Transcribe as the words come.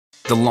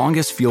The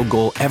longest field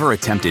goal ever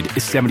attempted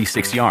is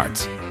 76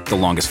 yards. The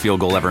longest field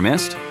goal ever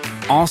missed?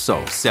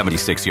 Also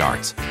 76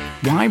 yards.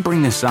 Why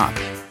bring this up?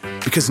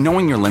 Because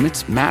knowing your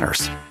limits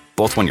matters,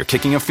 both when you're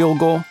kicking a field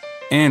goal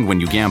and when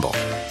you gamble.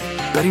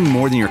 Betting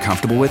more than you're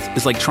comfortable with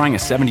is like trying a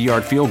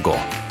 70-yard field goal.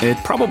 It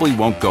probably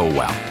won't go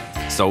well.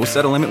 So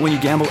set a limit when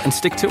you gamble and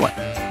stick to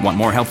it. Want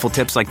more helpful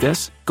tips like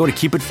this? Go to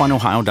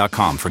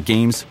keepitfunohio.com for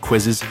games,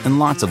 quizzes, and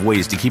lots of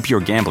ways to keep your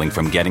gambling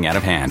from getting out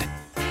of hand.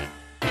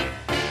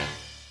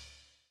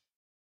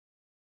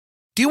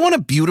 Do you want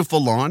a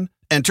beautiful lawn?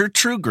 Enter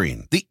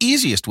TruGreen, the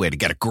easiest way to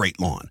get a great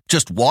lawn.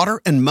 Just water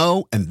and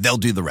mow, and they'll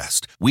do the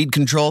rest. Weed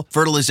control,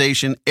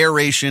 fertilization,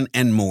 aeration,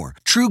 and more.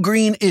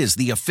 TruGreen is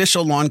the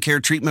official lawn care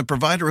treatment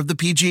provider of the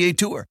PGA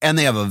Tour, and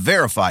they have a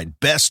verified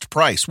best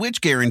price, which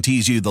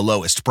guarantees you the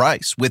lowest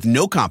price with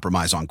no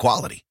compromise on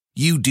quality.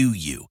 You do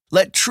you.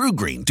 Let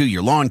TruGreen do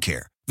your lawn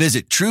care.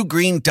 Visit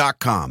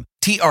TruGreen.com,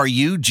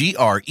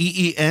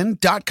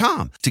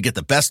 TruGreen.com, to get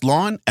the best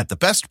lawn at the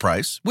best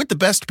price with the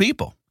best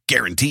people.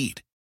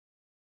 Guaranteed.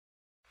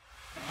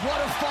 What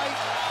a fight.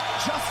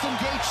 Justin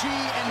Gaethje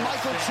and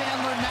Michael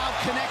Chandler now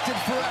connected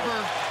forever.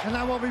 And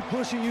I will be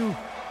pushing you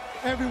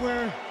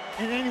everywhere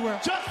and anywhere.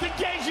 Justin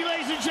Gaethje,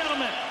 ladies and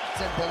gentlemen.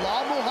 And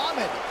Bilal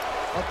Muhammad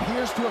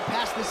appears to have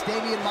passed this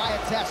Damian Maia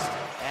test.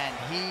 And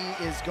he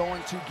is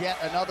going to get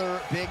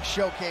another big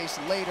showcase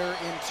later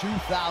in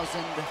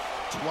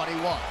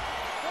 2021.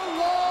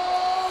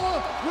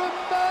 Hello,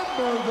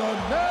 remember the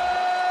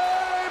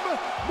name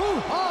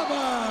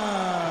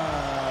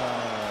Muhammad.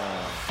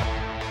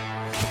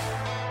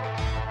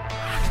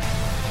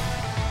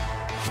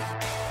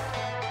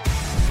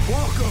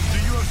 Welcome to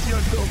UFC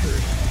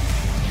Unfiltered.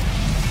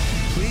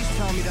 Please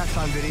tell me that's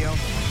on video.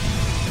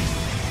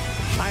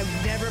 I've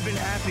never been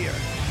happier.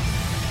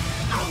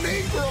 I'm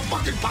made for a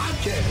fucking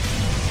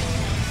podcast.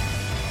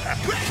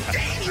 We're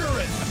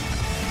dangerous.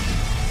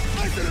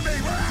 Listen to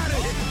me, we're out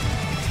of here.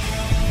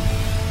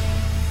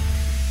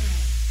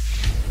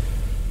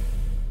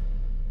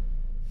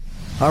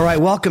 All right,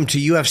 welcome to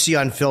UFC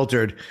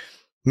Unfiltered.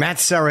 Matt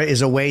Serra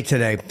is away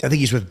today. I think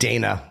he's with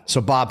Dana.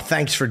 So, Bob,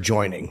 thanks for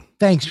joining.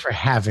 Thanks for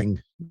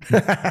having.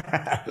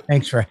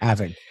 Thanks for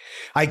having.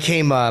 I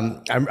came.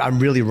 I'm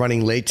really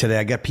running late today.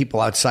 I got people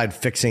outside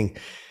fixing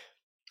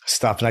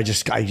stuff, and I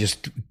just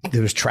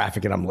there was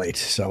traffic, and I'm late.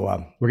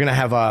 So we're gonna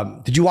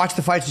have. Did you watch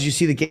the fights? Did you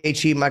see the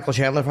Gaethje Michael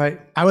Chandler fight?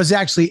 I was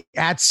actually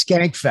at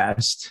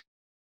Skankfest,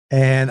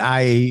 and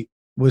I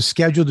was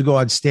scheduled to go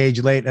on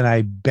stage late, and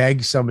I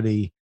begged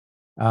somebody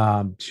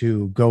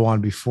to go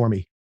on before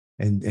me,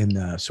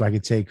 and so I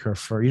could take her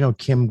for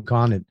Kim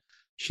Conant.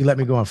 She let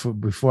me go on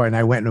before, and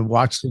I went and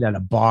watched it at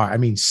a bar. I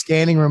mean,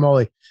 standing room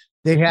only.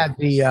 They had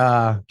the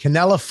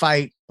Canelo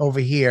fight over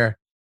here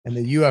and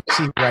the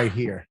UFC right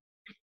here.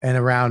 And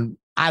around,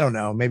 I don't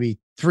know, maybe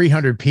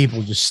 300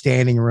 people just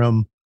standing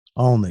room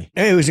only.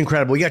 It was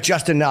incredible. We got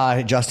Justin.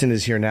 Justin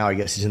is here now. I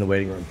guess he's in the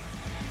waiting room.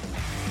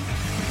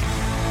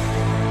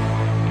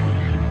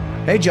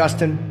 Hey,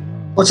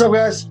 Justin. What's up,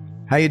 guys?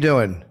 How you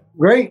doing?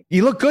 Great.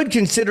 You look good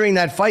considering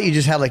that fight you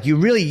just had. Like you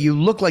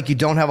look like you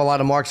don't have a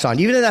lot of marks on.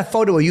 Even in that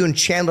photo of you and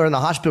Chandler in the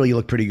hospital, you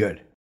look pretty good.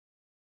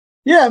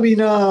 Yeah, I mean,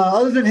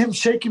 other than him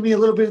shaking me a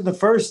little bit in the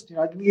first,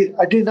 I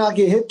did not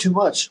get hit too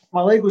much.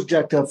 My leg was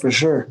jacked up for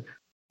sure.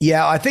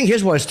 Yeah, I think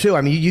his was too.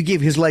 I mean, you gave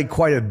his leg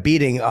quite a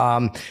beating.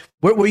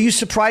 Were you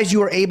surprised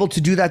you were able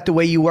to do that the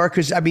way you were?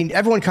 Because, I mean,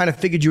 everyone kind of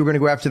figured you were going to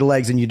go after the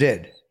legs, and you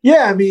did.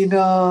 Yeah, I mean,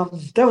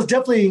 that was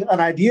definitely an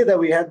idea that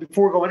we had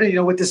before going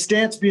in. With the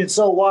stance being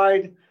so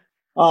wide,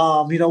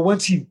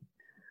 once he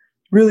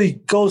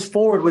really goes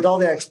forward with all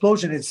that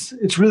explosion,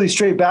 it's really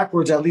straight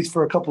backwards, at least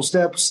for a couple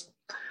steps.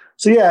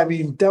 So, yeah, I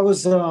mean, that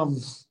was,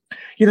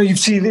 you've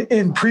seen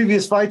in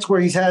previous fights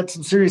where he's had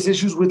some serious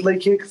issues with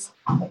leg kicks.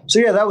 So,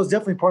 yeah, that was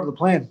definitely part of the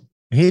plan.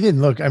 He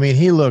didn't look, I mean,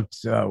 he looked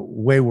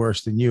way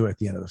worse than you at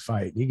the end of the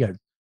fight. They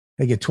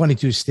get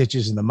 22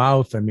 stitches in the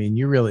mouth. I mean,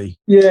 you really.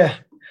 Yeah.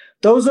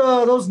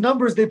 Those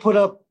numbers they put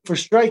up for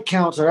strike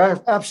counts are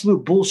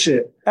absolute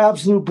bullshit.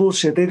 Absolute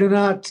bullshit. They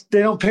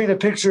don't paint a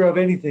picture of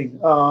anything.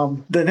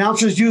 The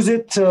announcers use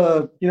it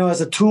to,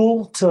 as a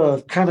tool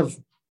to kind of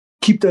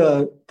keep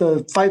the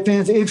fight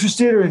fans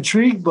interested or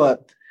intrigued,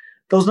 but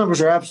those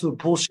numbers are absolute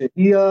bullshit.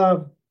 He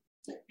didn't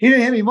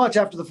hit me much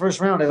after the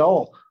first round at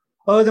all,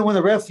 other than when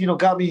the ref,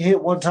 got me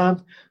hit one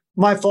time.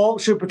 My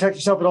fault. Should protect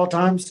yourself at all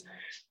times.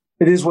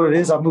 It is what it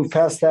is. I've moved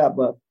past that,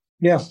 but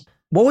yeah.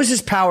 What was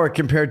his power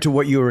compared to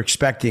what you were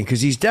expecting? Because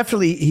he's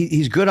definitely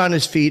he's good on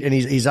his feet, and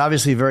he's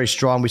obviously very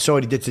strong. We saw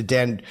what he did to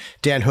Dan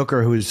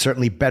Hooker, who is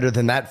certainly better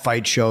than that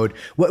fight showed.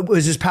 What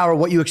was his power?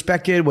 What you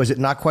expected? Was it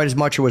not quite as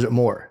much, or was it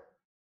more?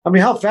 I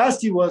mean, how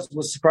fast he was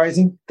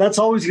surprising. That's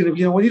always going to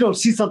be, when you don't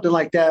see something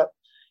like that,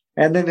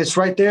 and then it's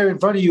right there in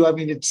front of you. I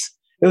mean, it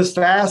was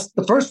fast.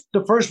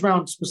 The first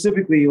round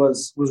specifically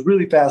was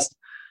really fast.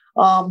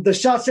 The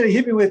shots that he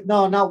hit me with,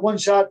 no, not one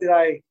shot that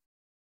I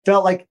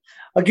felt like.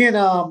 Again,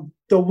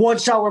 the one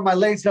shot where my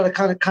legs got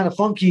kind of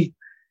funky,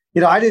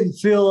 I didn't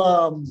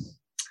feel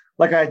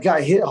like I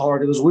got hit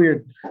hard. It was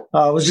weird. It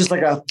was just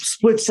like a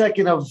split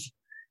second of,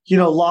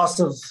 loss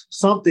of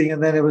something,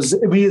 and then it was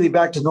immediately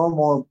back to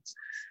normal.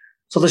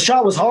 So the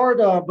shot was hard,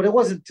 but it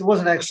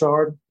wasn't extra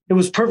hard. It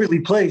was perfectly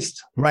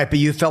placed. Right, but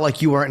you felt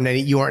like you weren't in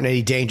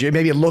any danger.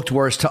 Maybe it looked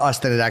worse to us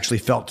than it actually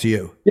felt to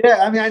you. Yeah,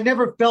 I mean, I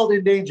never felt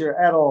in danger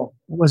at all.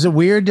 Was it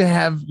weird to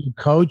have your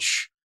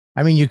coach?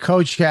 I mean, your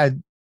coach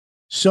had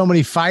so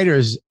many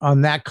fighters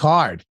on that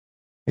card,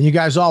 and you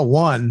guys all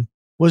won.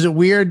 Was it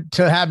weird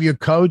to have your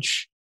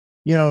coach,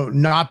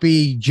 not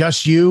be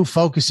just you,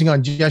 focusing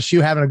on just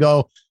you, having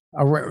to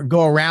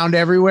go around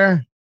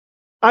everywhere?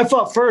 I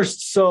fought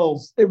first, so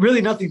it really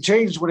nothing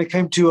changed when it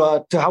came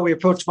to how we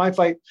approached my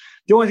fight.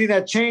 The only thing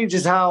that changed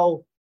is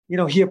how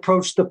he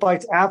approached the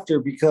fights after,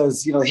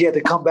 because he had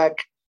to come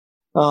back,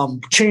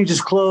 change his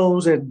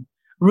clothes, and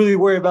really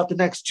worry about the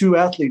next two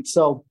athletes.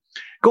 So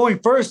going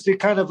first, it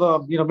kind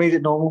of made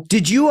it normal.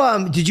 Did you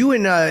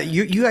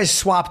you guys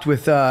swapped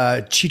with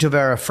Chito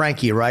Vera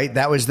Frankie, right?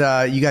 That was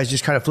you guys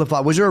just kind of flip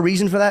flop. Was there a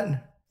reason for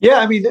that? Yeah,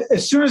 I mean,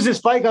 as soon as this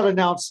fight got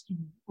announced,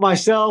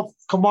 myself,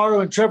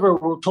 Kamaru, and Trevor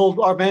were told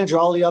our manager,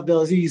 Ali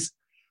Abdelaziz,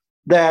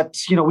 that,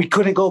 we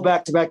couldn't go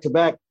back to back to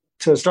back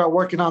to start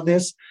working on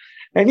this.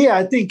 And yeah,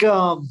 I think,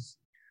 I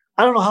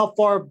don't know how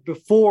far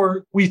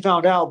before we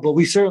found out, but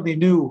we certainly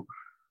knew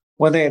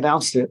when they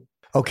announced it.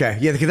 Okay.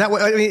 Yeah. Because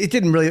it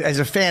didn't really, as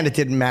a fan, it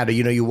didn't matter.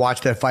 You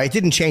watched that fight. It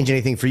didn't change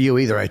anything for you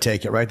either, I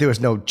take it, right? There was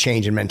no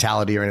change in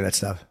mentality or any of that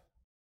stuff.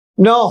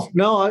 No.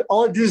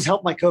 All it did is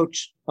help my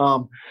coach.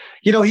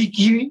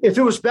 He if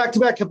it was back to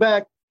back to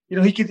back,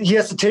 he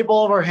has to tape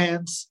all of our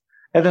hands,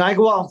 and then I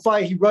go out and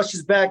fight. He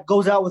rushes back,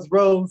 goes out with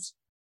Rose.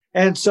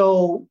 And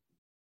so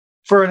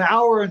for an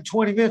hour and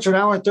 20 minutes or an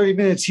hour and 30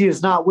 minutes, he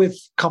is not with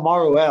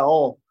Kamaru at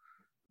all.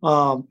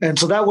 And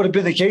so that would have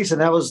been the case.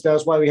 And that was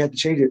why we had to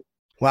change it.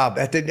 Wow.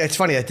 That's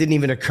funny. That didn't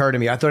even occur to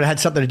me. I thought it had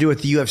something to do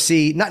with the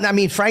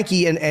UFC.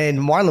 Frankie and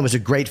Marlon was a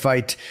great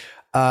fight.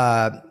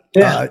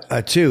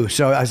 Too.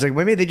 So I was like,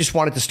 maybe they just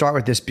wanted to start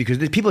with this because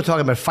people are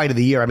talking about fight of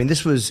the year. I mean,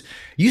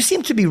 you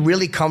seem to be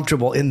really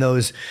comfortable in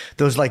those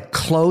like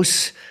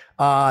close,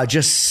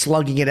 just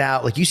slugging it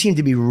out. Like you seem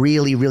to be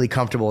really, really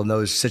comfortable in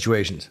those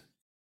situations.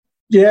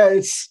 Yeah,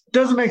 it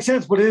doesn't make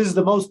sense, but it is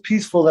the most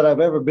peaceful that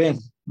I've ever been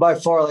by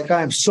far. Like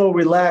I am so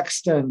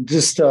relaxed and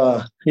just,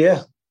 God,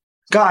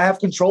 I have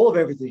control of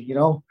everything,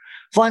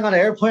 Flying on an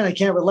airplane, I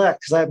can't relax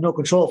because I have no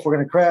control if we're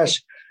going to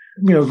crash.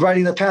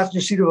 Riding the passenger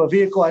seat of a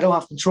vehicle, I don't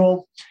have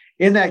control.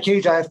 In that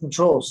cage, I have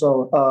control.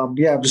 So, I'm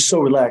just so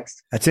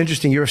relaxed. That's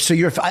interesting.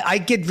 I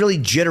get really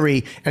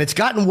jittery, and it's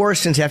gotten worse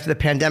since after the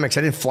pandemic.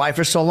 So I didn't fly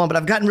for so long, but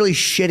I've gotten really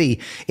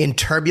shitty in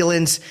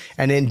turbulence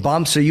and in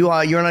bumps. So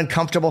you're an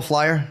uncomfortable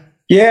flyer?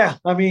 Yeah.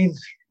 I mean,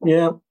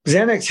 yeah,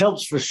 Xanax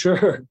helps for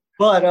sure.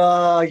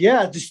 But,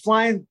 just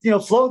flying,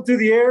 floating through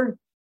the air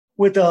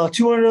with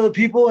 200 other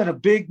people in a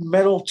big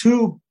metal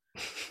tube,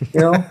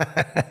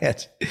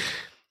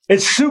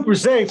 It's super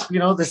safe.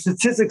 The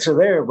statistics are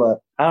there, but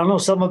I don't know.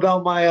 Something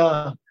about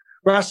my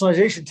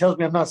rationalization tells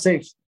me I'm not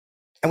safe.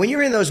 And when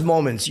you're in those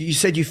moments, you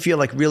said you feel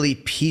like really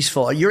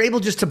peaceful. You're able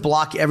just to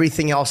block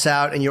everything else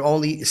out and you're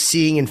only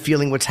seeing and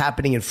feeling what's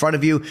happening in front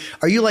of you.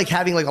 Are you like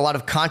having like a lot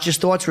of conscious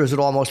thoughts or is it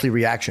all mostly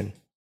reaction?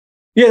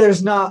 Yeah,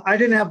 I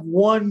didn't have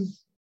one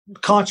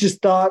conscious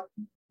thought.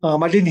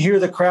 I didn't hear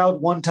the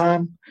crowd one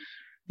time.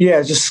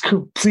 Yeah, just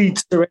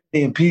complete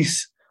serenity and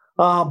peace.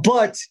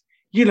 But,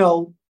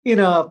 in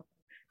a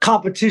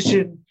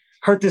competition,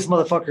 hurt this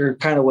motherfucker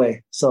kind of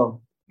way.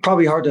 So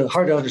probably hard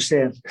to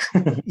understand.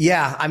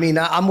 Yeah. I mean,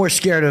 I'm more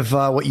scared of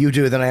what you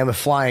do than I am of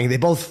flying. They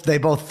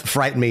both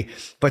frighten me.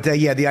 But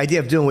the idea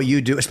of doing what you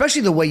do,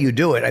 especially the way you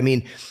do it. I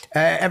mean,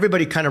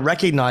 everybody kind of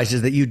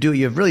recognizes that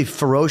you're really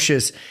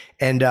ferocious.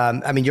 And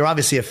you're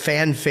obviously a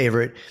fan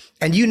favorite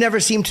and you never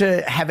seem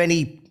to have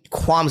any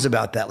qualms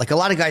about that. Like a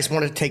lot of guys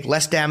want to take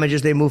less damage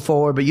as they move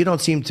forward, but you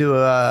don't seem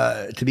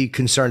to be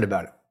concerned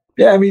about it.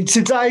 Yeah, I mean,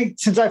 since I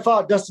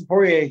fought Dustin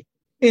Poirier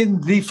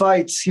in the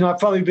fights, I've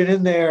probably been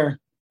in there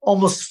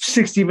almost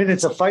 60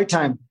 minutes of fight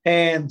time.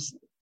 And,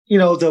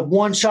 the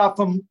one shot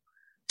from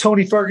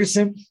Tony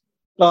Ferguson,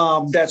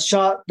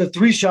 the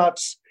 3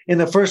 shots in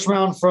the first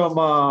round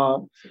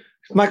from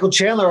Michael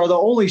Chandler are the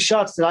only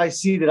shots that I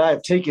see that I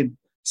have taken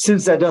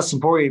since that Dustin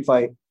Poirier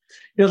fight.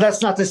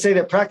 That's not to say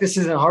that practice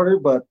isn't harder,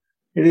 but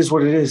it is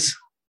what it is.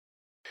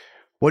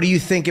 What do you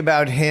think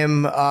about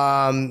him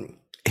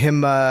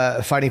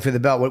fighting for the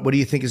belt? What do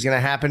you think is going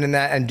to happen in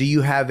that? And do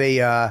you have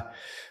a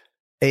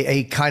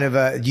kind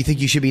of do you think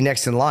you should be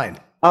next in line?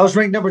 I was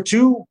ranked number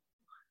 2.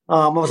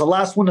 I was the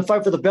last one to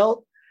fight for the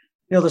belt.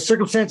 The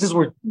circumstances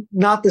were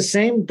not the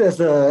same as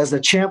the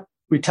champ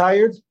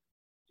retired.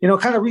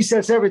 Kind of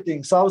resets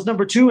everything. So I was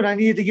number 2 and I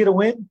needed to get a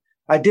win.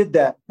 I did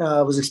that.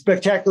 It was a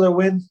spectacular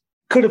win.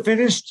 Could have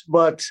finished,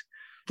 but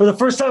for the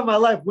first time in my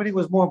life, winning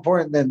was more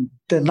important than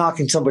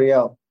knocking somebody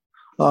out.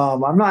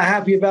 I'm not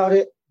happy about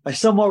it. I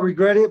somewhat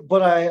regret it,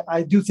 but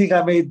I do think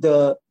I made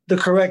the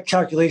correct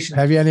calculation.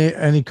 Have you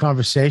any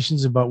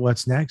conversations about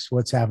what's next?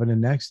 What's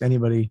happening next?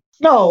 Anybody?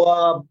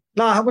 No,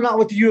 not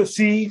with the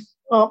UFC.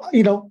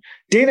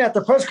 Dana at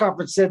the press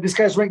conference said this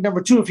guy's ranked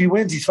number 2. If he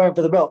wins, he's fighting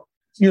for the belt.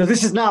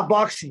 this is not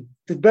boxing.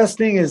 The best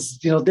thing is,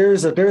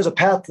 there's a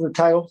path to the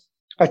title.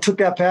 I took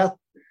that path.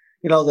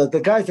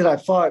 The guys that I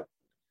fought,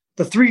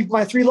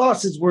 my three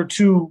losses were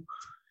to,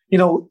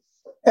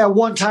 at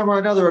one time or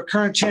another, a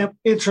current champ,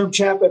 interim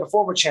champ, and a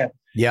former champ.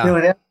 Yeah.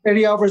 And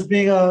Eddie Alvarez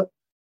being a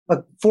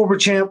former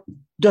champ,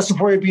 Dustin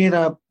Poirier being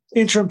a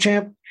interim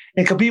champ,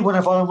 and Khabib, when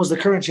I fought him, was the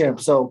current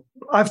champ. So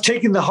I've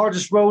taken the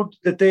hardest road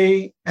that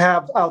they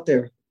have out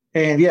there.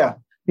 And yeah,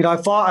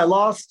 I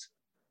lost.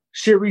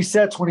 Shit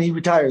resets when he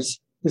retires.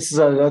 This is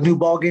a new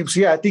ball game.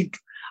 So yeah,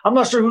 I'm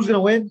not sure who's going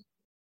to win.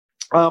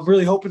 I'm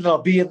really hoping that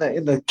I'll be in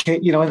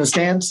the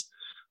stands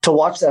to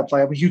watch that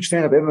fight. I'm a huge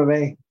fan of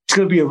MMA. It's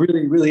going to be a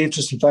really, really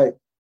interesting fight.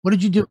 What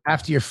did you do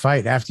after your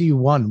fight? After you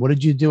won, what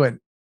did you do?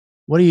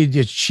 What do you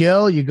just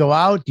chill? You go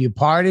out? Do you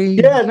party?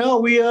 Yeah,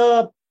 no,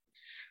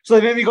 so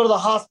they made me go to the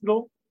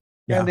hospital,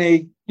 and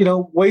they,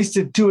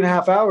 wasted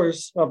 2.5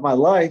 hours of my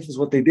life is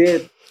what they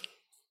did.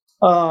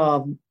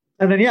 And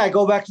then, I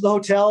go back to the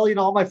hotel,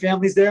 all my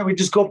family's there, and we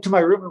just go up to my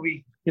room and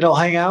we,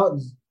 hang out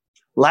and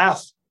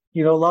laugh,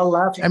 a lot of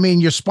laughing. I mean,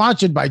 you're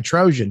sponsored by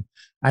Trojan.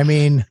 I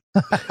mean,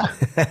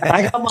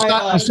 I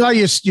got I saw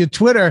your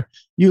Twitter.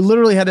 You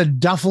literally had a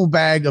duffel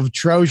bag of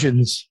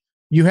Trojans.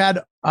 You had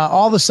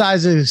all the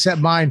sizes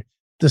except mine.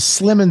 The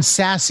slim and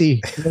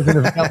sassy. In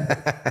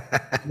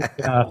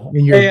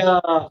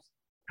your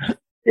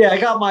I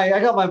got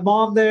my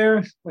mom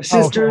there, my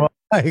sister,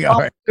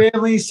 my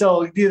family.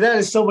 So that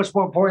is so much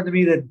more important to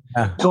me than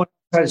going to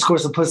try to score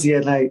some pussy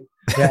at night.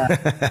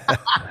 Yeah.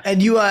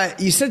 And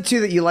you said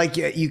too that you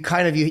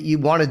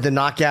wanted the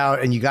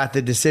knockout and you got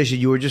the decision.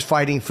 You were just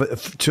fighting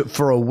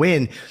for a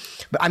win.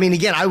 But I mean,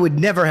 again, I would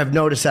never have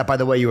noticed that by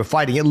the way you were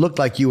fighting. It looked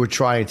like you were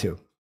trying to.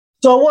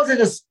 So it wasn't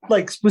just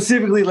like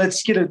specifically,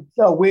 let's get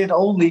a win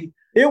only.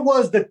 It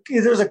was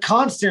there's a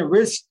constant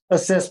risk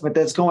assessment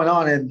that's going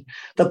on, and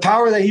the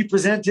power that he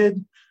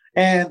presented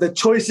and the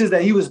choices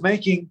that he was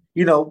making,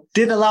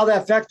 didn't allow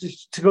that factor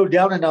to go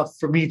down enough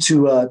for me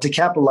to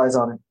capitalize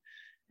on it.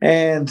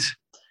 And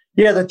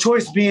yeah, the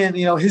choice being,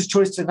 his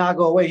choice to not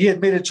go away. He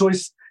had made a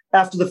choice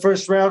after the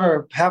first round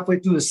or halfway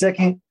through the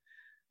second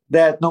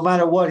that no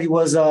matter what, he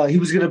was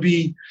going to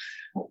be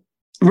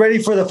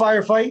ready for the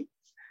firefight.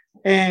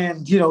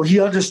 And, he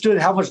understood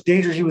how much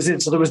danger he was in.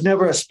 So there was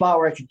never a spot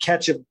where I could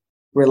catch him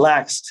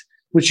relaxed,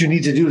 which you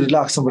need to do to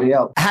knock somebody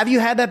out. Have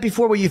you had that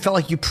before where you felt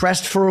like you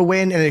pressed for a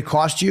win and it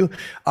cost you?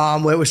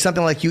 Where it was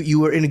something like you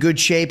were in a good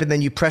shape and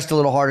then you pressed a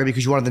little harder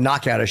because you wanted the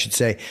knockout, I should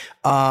say.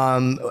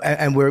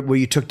 And where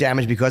you took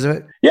damage because of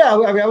it? Yeah,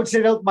 I would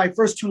say that my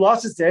first two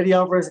losses to Eddie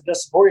Alvarez and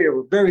Dustin Poirier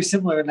were very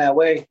similar in that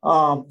way.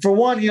 For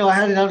one, I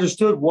hadn't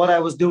understood what I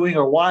was doing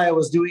or why I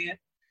was doing it.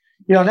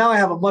 Now I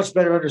have a much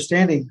better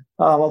understanding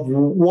of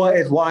what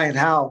and why and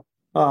how.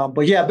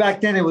 But yeah,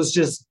 back then it was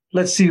just,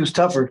 let's see who's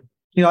tougher.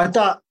 I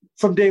thought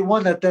from day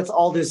one that's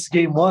all this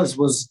game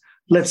was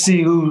let's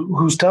see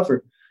who's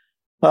tougher.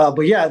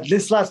 But yeah,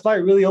 this last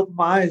fight really opened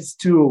my eyes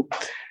to,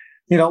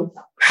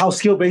 how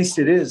skill-based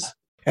it is.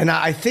 And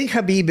I think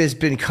Khabib has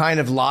been kind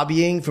of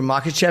lobbying for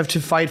Makhachev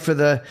to fight for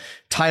the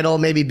title,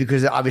 maybe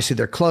because obviously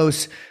they're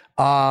close.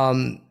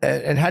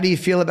 And how do you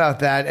feel about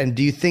that? And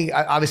do you think,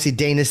 obviously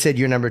Dana said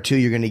you're number 2,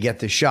 you're going to get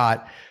the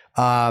shot.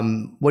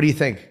 What do you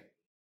think?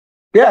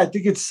 Yeah, I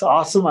think it's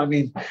awesome. I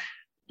mean,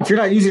 if you're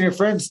not using your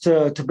friends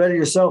to better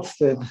yourself,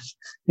 then,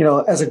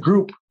 as a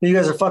group, you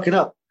guys are fucking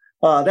up.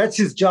 That's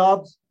his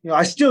job.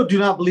 I still do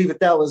not believe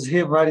that was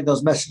him writing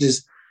those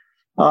messages.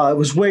 It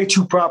was way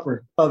too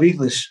proper of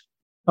English.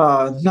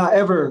 Not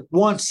ever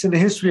once in the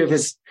history of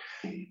his.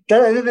 And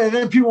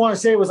then people want to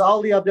say it was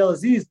Ali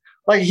Abdelaziz.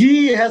 Like,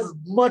 he has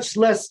much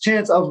less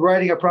chance of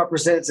writing a proper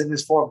sentence in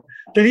this form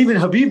than even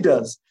Khabib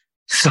does.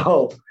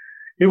 So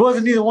it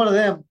wasn't either one of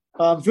them.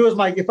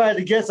 If I had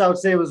to guess, I would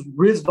say it was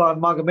Rizvan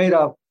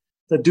Magomedov,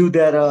 the dude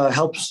that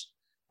helps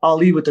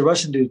Ali with the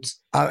Russian dudes.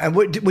 And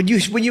when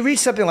you read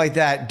something like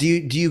that, do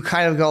you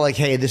kind of go like,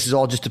 hey, this is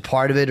all just a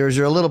part of it? Or is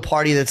there a little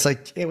party that's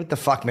like, hey, what the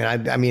fuck,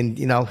 man? I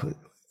mean,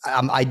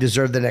 I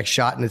deserve the next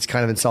shot, and it's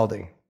kind of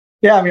insulting.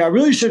 Yeah, I mean, I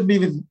really shouldn't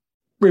even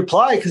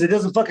reply because it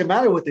doesn't fucking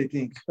matter what they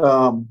think.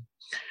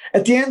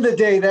 At the end of the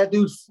day, that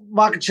dude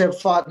Makhachev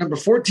fought number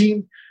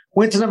 14,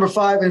 went to number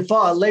 5, and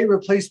fought a late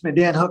replacement,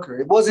 Dan Hooker.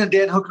 It wasn't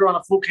Dan Hooker on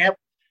a full camp.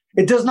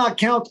 It does not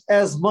count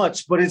as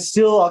much, but it's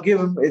still, I'll give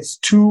him, it's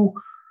 2,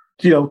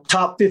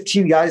 top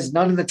 15 guys,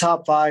 none in the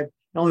top 5,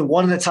 only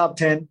 1 in the top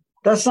 10.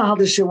 That's not how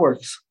this shit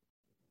works.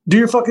 Do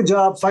your fucking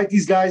job, fight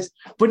these guys.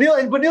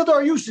 Beneil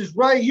Dariush is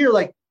right here,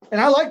 and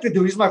I like the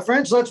dude. He's my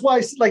friend, so that's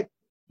why,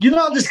 you're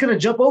not just going to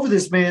jump over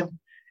this man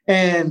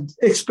and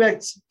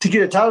expect to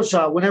get a title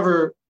shot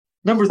whenever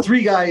number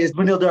 3 guy is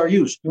Beneil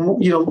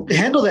Dariush.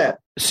 Handle that.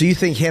 So you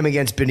think him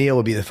against Beneil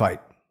would be the fight?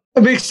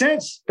 It makes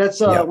sense. That's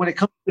when it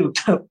comes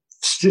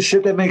to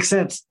shit that makes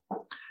sense.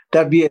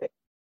 That'd be it.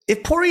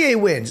 If Poirier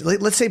wins,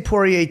 let's say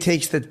Poirier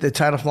takes the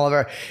title from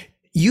Oliveira,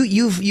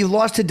 you've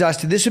lost to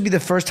Dustin. This would be the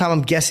first time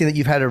I'm guessing that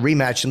you've had a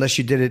rematch, unless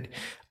you did it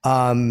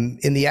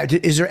in the.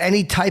 Is there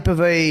any type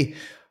of a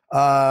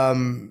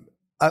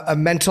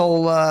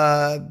mental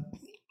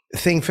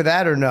thing for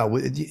that or no?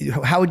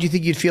 How would you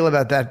think you'd feel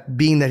about that,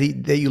 being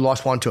that you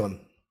lost one to him?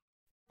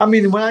 I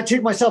mean, when I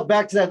take myself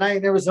back to that night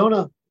in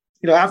Arizona,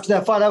 after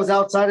that fight, I was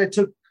outside. I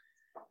took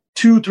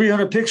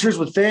 200-300 pictures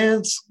with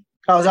fans.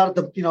 I was out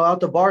at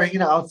the bar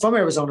hanging out. I'm from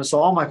Arizona, so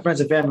all my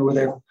friends and family were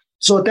there.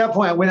 So at that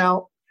point, I went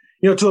out,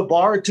 to a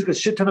bar, took a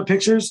shit ton of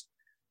pictures.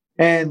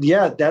 And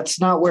yeah, that's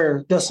not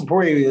where Dustin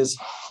Poirier is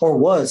or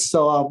was.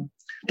 So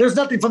there's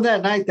nothing from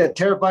that night that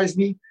terrifies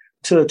me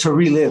to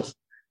relive.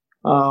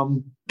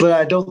 But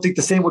I don't think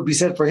the same would be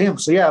said for him.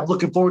 So yeah, I'm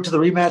looking forward to the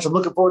rematch. I'm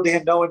looking forward to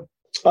him knowing,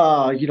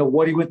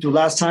 what he went through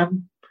last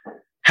time,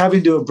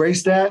 having to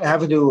embrace that,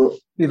 having to,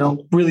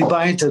 really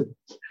buy into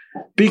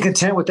being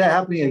content with that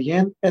happening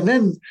again. And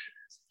then,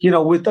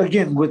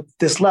 with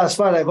this last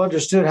fight, I've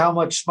understood how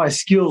much my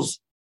skills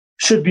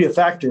should be a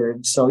factor.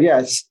 And so, yeah,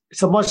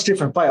 it's a much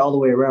different fight all the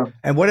way around.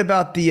 And what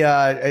about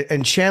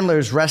and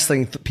Chandler's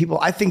wrestling people?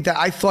 I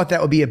thought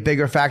that would be a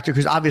bigger factor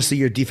because obviously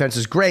your defense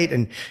is great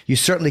and you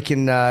certainly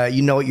can,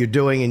 what you're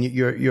doing and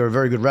you're a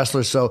very good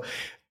wrestler. So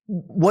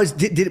was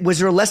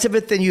there less of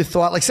it than you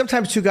thought? Like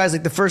sometimes two guys,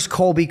 like the first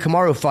Colby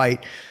Kamaru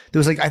fight, there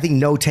was I think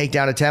no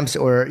takedown attempts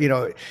or,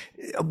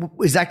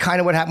 is that kind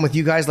of what happened with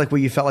you guys? Like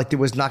where you felt like there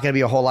was not going to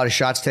be a whole lot of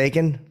shots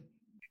taken?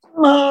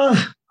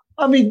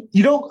 I mean,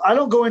 I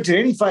don't go into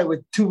any fight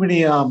with too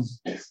many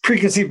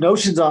preconceived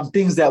notions on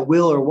things that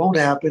will or won't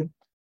happen.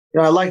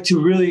 I like to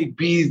really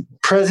be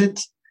present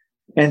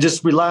and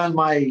just rely on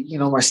my,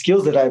 my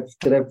skills that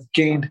I've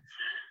gained.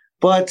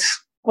 But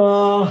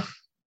I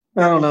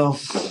don't know.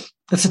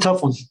 That's a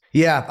tough one.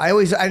 Yeah,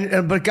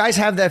 but guys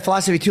have that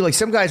philosophy too. Like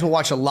some guys will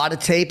watch a lot of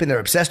tape and they're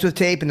obsessed with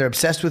tape and they're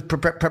obsessed with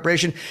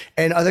preparation.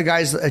 And other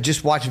guys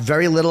just watch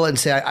very little and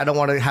say, I don't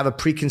want to have a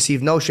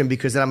preconceived notion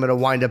because then I'm going to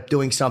wind up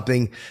doing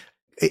something,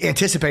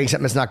 anticipating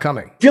something that's not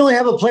coming. If you only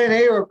have a plan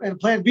A and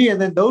plan B and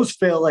then those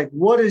fail, like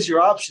what is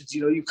your options?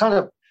 You kind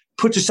of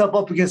put yourself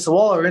up against the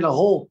wall or in a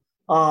hole.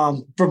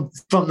 From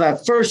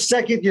that first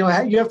second, you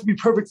have to be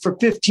perfect for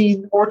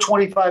 15 or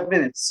 25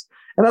 minutes.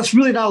 And that's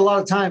really not a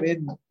lot of time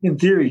in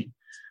theory.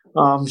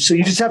 So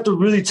you just have to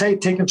really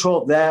take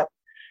control of that.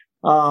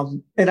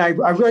 And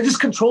I just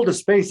controlled the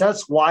space.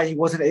 That's why he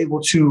wasn't able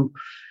to,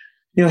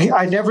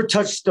 I never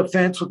touched the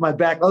fence with my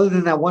back other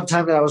than that one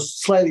time that I was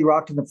slightly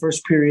rocked in the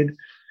first period.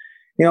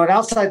 And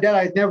outside that,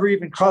 I'd never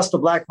even crossed the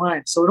black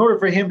line. So in order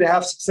for him to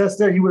have success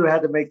there, he would have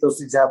had to make those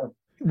things happen.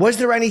 Was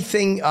there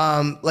anything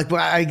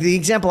the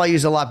example I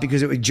use a lot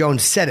because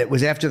Jones said it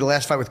was after the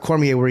last fight with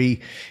Cormier where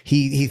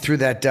he threw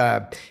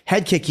that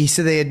head kick. He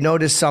said they had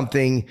noticed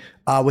something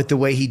with the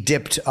way he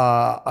dipped,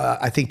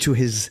 I think to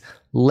his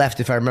left,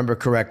 if I remember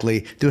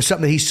correctly. There was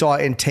something that he saw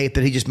in tape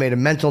that he just made a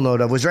mental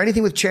note of. Was there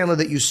anything with Chandler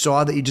that you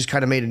saw that you just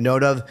kind of made a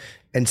note of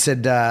and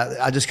said,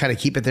 I'll just kind of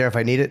keep it there if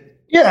I need it?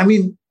 Yeah, I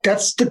mean,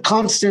 that's the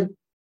constant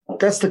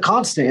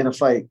in a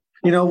fight.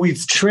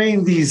 We've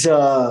trained these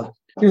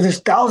there's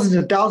thousands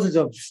and thousands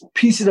of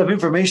pieces of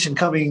information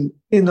coming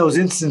in those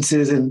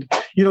instances. And,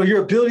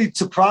 your ability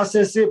to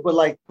process it,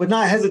 but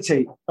not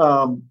hesitate,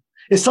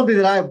 is something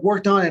that I've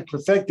worked on and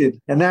perfected.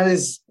 And that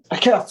is,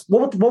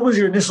 what was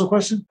your initial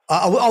question?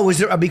 Was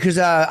there, because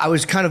I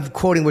was kind of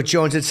quoting what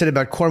Jones had said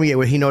about Cormier,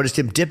 where he noticed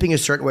him dipping a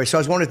certain way. So I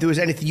was wondering if there was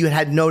anything you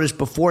had noticed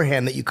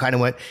beforehand that you kind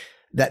of went,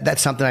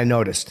 that's something I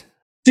noticed.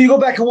 So you go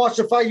back and watch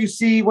the fight, you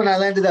see when I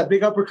landed that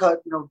big uppercut,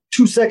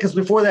 2 seconds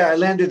before that, I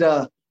landed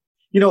a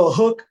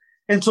hook.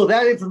 And so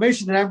that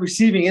information that I'm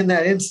receiving in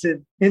that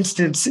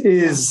instance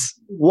is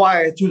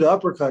why I threw the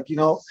uppercut,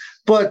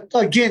 But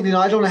again,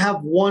 I don't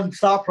have one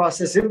thought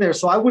process in there,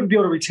 so I wouldn't be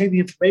able to retain the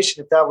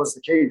information if that was the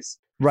case.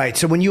 Right.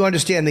 So when you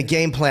understand the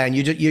game plan,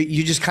 you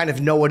just kind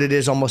of know what it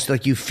is, almost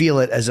like you feel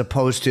it, as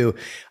opposed to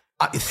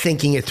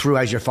thinking it through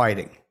as you're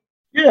fighting.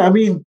 Yeah, I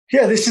mean,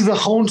 this is a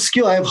honed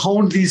skill. I have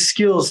honed these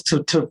skills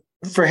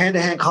for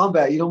hand-to-hand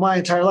combat, my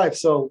entire life.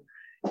 So,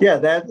 yeah,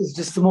 that is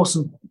just the most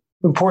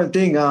important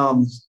thing.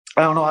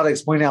 I don't know how to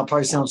explain it. I'll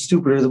probably sound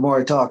stupider the more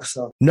I talk.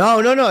 So no.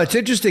 It's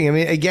interesting. I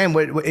mean, again,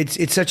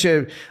 it's such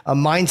a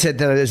mindset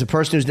that as a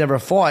person who's never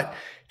fought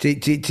to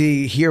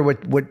hear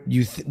what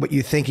you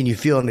think and you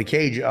feel in the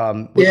cage.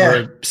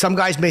 Some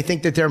guys may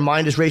think that their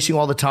mind is racing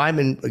all the time,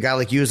 and a guy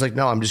like you is like,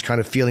 no, I'm just kind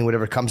of feeling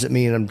whatever comes at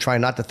me, and I'm trying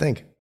not to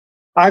think.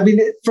 I mean,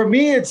 for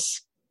me,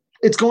 it's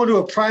going to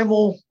a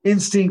primal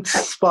instinct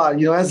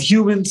spot. As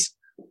humans,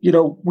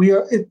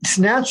 it's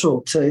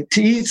natural to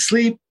eat,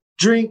 sleep,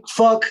 drink,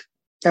 fuck,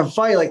 and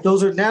fight. Like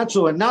those are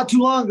natural. And not too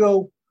long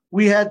ago,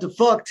 we had to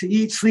fuck to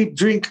eat, sleep,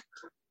 drink,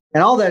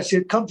 and all that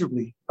shit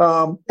comfortably.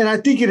 And I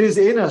think it is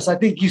in us. I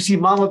think you see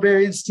mama bear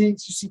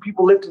instincts. You see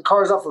people lifting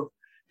cars off of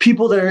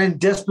people that are in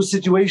desperate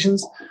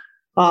situations.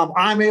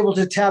 I'm able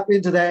to tap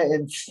into that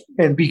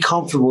and be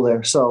comfortable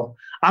there. So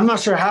I'm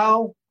not sure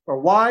how or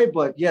why,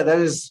 but yeah,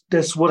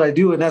 that's what I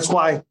do. And that's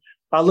why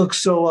I look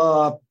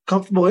so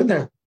comfortable in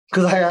there,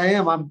 because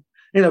I'm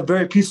in a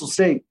very peaceful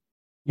state.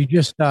 You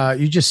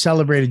just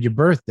celebrated your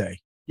birthday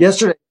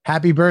yesterday.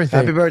 Happy birthday.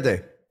 Happy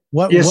birthday.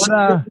 What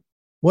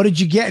did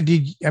you get?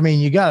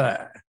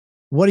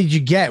 What did you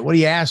get? What do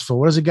you ask for?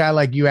 What does a guy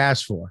like you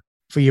ask for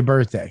your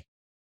birthday?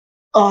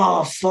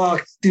 Oh,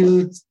 fuck,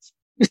 dude.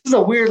 This is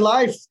a weird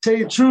life, to tell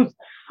you the truth.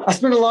 I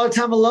spend a lot of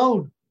time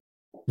alone.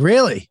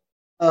 Really?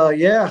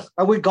 Yeah.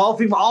 I went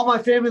golfing. All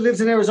my family lives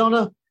in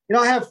Arizona. You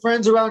know, I have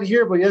friends around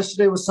here, but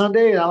yesterday was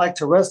Sunday, and I like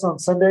to rest on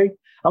Sunday.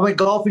 I went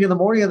golfing in the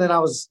morning, and then I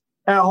was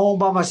at home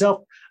by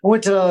myself. I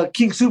went to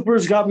King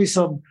Soopers, got me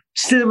some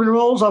cinnamon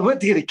rolls. I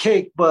went to get a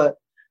cake, but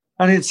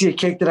I didn't see a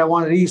cake that I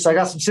wanted to eat. So I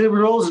got some cinnamon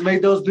rolls and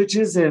made those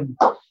bitches and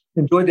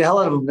enjoyed the hell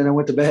out of them. Then I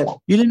went to bed.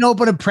 You didn't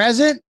open a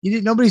present?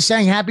 Nobody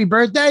sang happy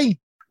birthday?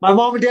 My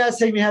mom and dad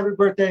sang me happy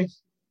birthday.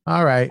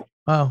 All right.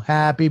 Well,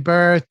 happy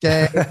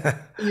birthday.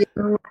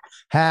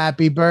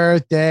 Happy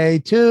birthday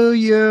to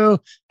you.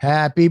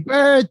 Happy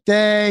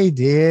birthday,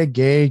 dear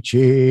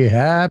Gaethje.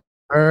 Happy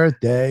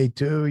birthday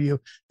to you.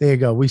 There you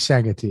go. We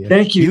sang it to you.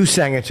 Thank you. You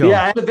sang it to him.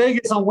 Yeah, I had to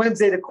Vegas on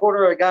Wednesday to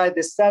corner a guy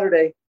this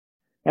Saturday.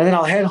 And then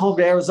I'll head home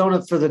to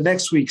Arizona for the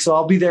next week. So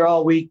I'll be there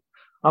all week.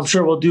 I'm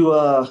sure we'll do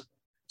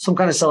some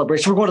kind of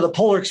celebration. We're going to the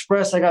Polar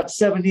Express. I got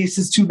 7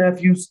 nieces, 2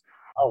 nephews.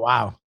 Oh,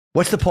 wow.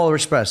 What's the Polar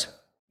Express?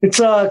 It's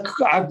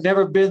I've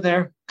never been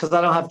there because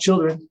I don't have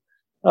children.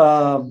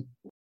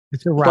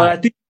 It's a ride. But I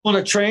think it's on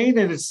a train,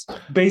 and it's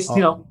based,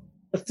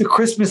 it's the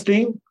Christmas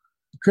theme.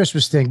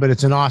 Christmas thing, but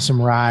it's an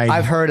awesome ride.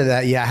 I've heard of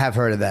that. Yeah, I have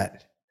heard of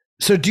that.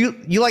 So do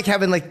you like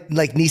having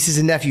like nieces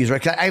and nephews,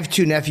 right? 'Cause I have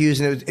 2 nephews,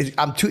 and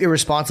I'm too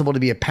irresponsible to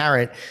be a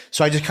parent.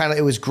 So I just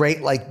it was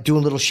great, like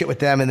doing little shit with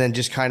them, and then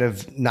just kind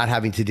of not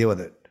having to deal with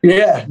it.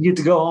 Yeah, you get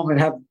to go home and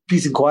have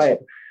peace and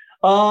quiet.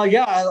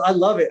 Yeah, I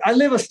love it. I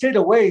live a state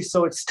away,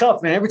 so it's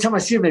tough, man. Every time I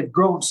see them, they've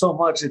grown so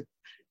much.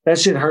 That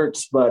shit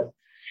hurts. But,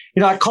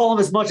 I call them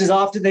as much as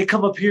often. They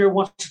come up here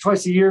once or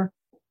twice a year.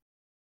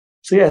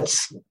 So, yeah,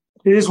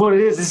 it is what it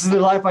is. This is the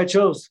life I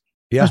chose.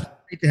 Yeah. It's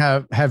great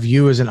to have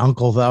you as an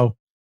uncle, though.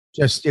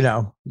 Just,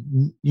 you're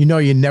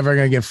never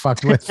going to get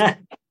fucked with.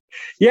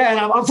 Yeah, and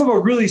I'm from a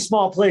really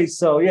small place.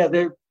 So, yeah,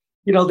 they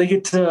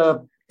get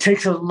to take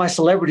some of my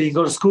celebrity and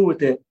go to school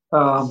with it.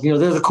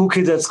 They're the cool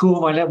kids at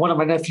school. One of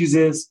my nephews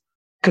is,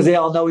 because they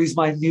all know he's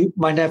my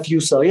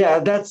nephew. So, yeah,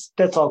 that's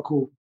all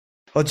cool.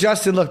 Well,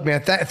 Justin, look,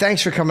 man,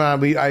 thanks for coming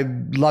on. I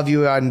love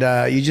you. And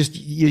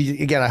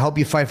again, I hope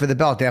you fight for the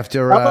belt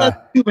after. How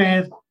about you,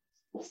 man?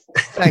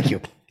 Thank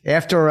you.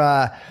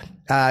 After,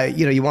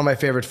 you're one of my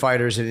favorite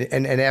fighters.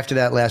 And after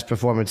that last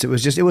performance, it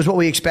was what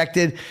we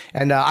expected.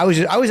 And I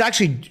was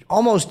actually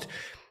almost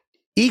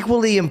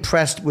equally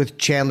impressed with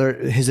Chandler,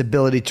 his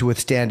ability to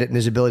withstand it and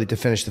his ability to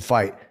finish the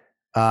fight.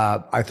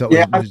 I thought.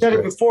 Yeah, I've said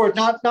it before.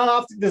 Not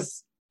often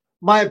does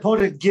my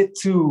opponent get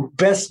to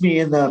best me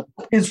in the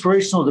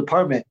inspirational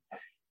department.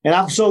 And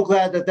I'm so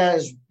glad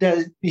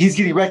that he's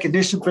getting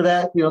recognition for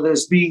that.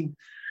 There's being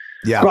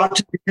brought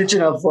to the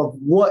attention of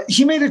what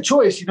he made a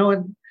choice,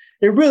 and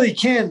it really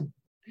can,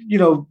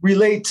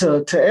 relate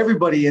to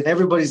everybody in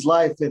everybody's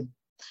life. And,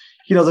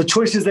 the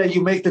choices that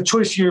you make, the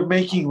choice you're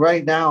making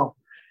right now,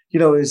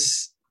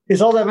 is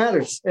all that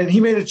matters. And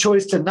he made a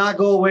choice to not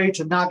go away,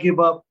 to not give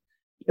up.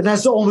 And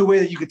that's the only way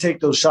that you could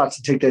take those shots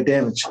and take that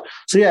damage.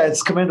 So, yeah,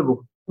 it's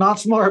commendable. Not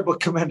smart, but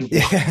commendable.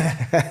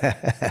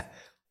 Yeah.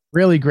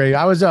 Really great.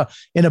 I was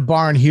in a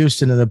bar in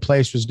Houston, and the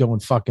place was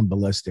going fucking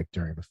ballistic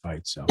during the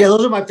fight. So yeah,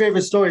 those are my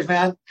favorite stories,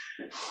 man.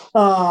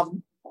 I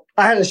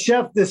had a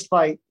chef this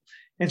fight,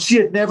 and she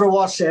had never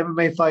watched the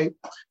MMA fight.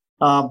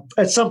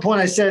 At some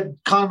point, I said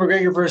Conor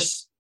McGregor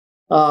versus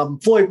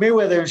Floyd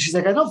Mayweather, and she's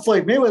like, "I know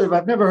Floyd Mayweather, but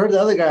I've never heard of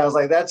the other guy." I was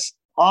like, "That's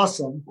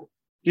awesome."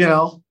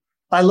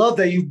 I love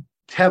that you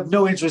have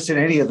no interest in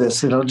any of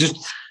this. Just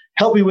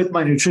help me with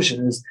my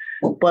nutrition.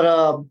 But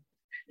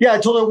I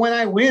told her when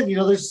I win,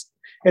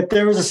 if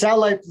there was a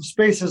satellite from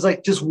space, there's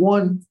like just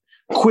one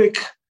quick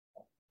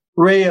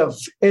ray of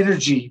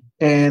energy.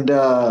 And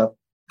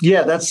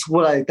that's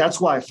why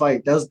I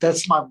fight. That's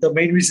the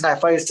main reason I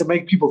fight, is to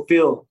make people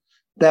feel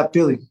that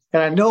feeling.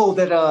 And I know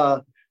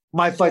that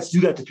my fights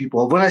do that to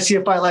people. When I see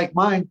a fight like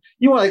mine,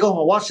 you want to go home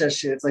and watch that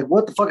shit. It's like,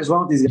 what the fuck is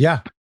wrong with these guys? Yeah.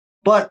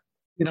 But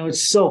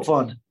it's so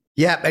fun.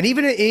 Yeah, and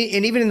even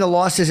in the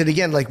losses, and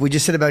again, like we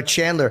just said about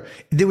Chandler,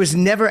 there was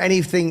never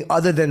anything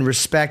other than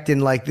respect.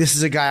 And like, this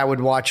is a guy I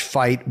would watch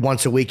fight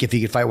once a week if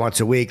he could fight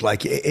once a week.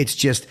 Like, it's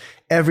just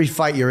every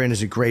fight you're in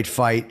is a great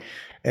fight,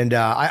 and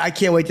I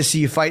can't wait to see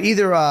you fight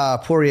either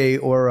Poirier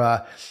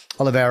or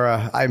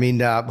Oliveira. I mean,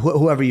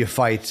 whoever you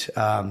fight,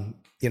 I'll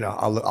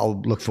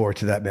look forward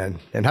to that, man.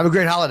 And have a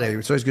great holiday.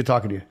 It's always good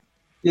talking to you.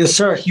 Yes,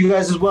 sir. You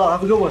guys as well.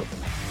 Have a good one.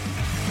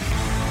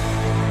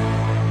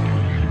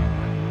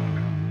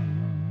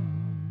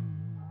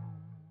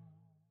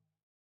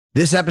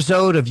 This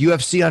episode of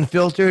UFC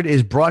Unfiltered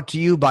is brought to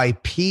you by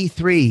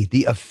P3,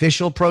 the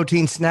official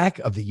protein snack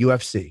of the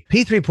UFC.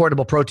 P3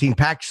 portable protein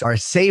packs are a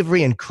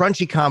savory and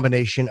crunchy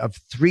combination of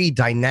 3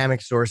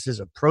 dynamic sources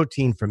of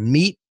protein from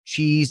meat,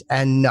 cheese,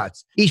 and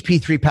nuts. Each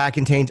P3 pack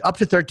contains up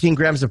to 13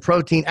 grams of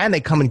protein, and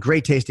they come in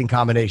great tasting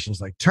combinations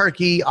like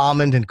turkey,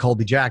 almond, and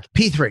Colby Jack.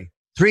 P3,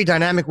 3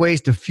 dynamic ways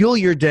to fuel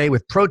your day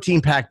with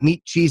protein-packed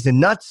meat, cheese, and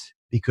nuts,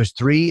 because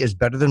 3 is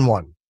better than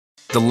 1.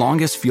 The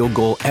longest field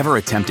goal ever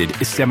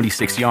attempted is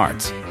 76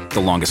 yards. The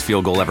longest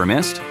field goal ever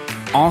missed?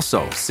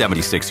 Also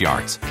 76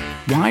 yards.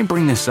 Why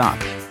bring this up?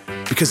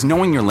 Because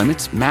knowing your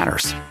limits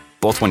matters,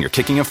 both when you're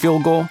kicking a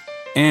field goal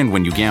and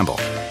when you gamble.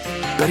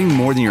 Betting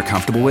more than you're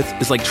comfortable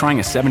with is like trying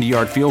a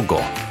 70-yard field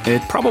goal.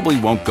 It probably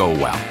won't go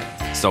well.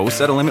 So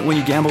set a limit when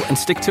you gamble and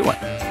stick to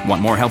it.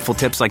 Want more helpful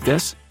tips like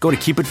this? Go to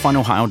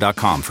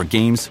keepitfunohio.com for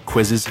games,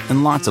 quizzes,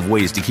 and lots of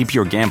ways to keep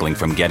your gambling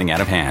from getting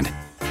out of hand.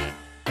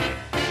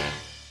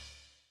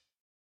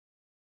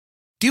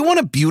 Do you want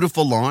a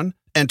beautiful lawn?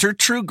 Enter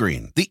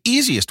TruGreen, the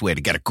easiest way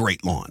to get a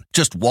great lawn.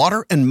 Just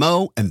water and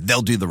mow, and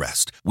they'll do the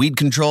rest. Weed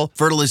control,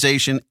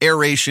 fertilization,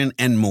 aeration,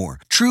 and more.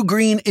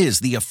 TruGreen is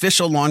the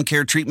official lawn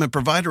care treatment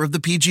provider of the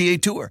PGA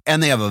Tour,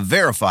 and they have a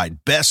verified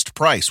best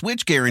price,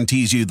 which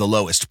guarantees you the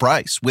lowest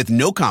price with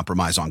no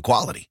compromise on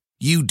quality.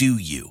 You do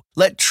you.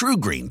 Let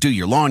TruGreen do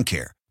your lawn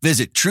care.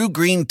 Visit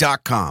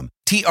TruGreen.com,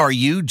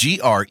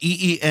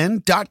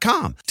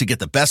 TruGreen.com, to get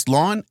the best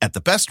lawn at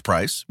the best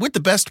price with the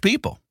best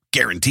people.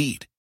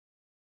 Guaranteed.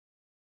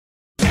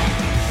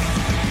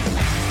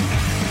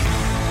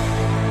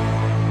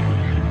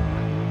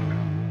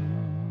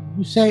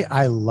 You say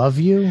I love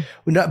you?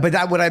 No, but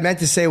what I meant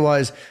to say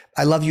was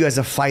I love you as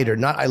a fighter,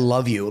 not I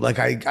love you. Like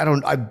I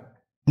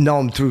know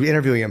him through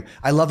interviewing him.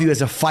 I love you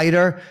as a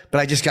fighter,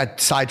 but I just got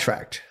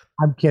sidetracked.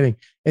 I'm kidding.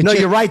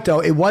 You're right though.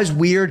 It was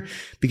weird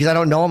because I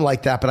don't know him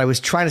like that, but I was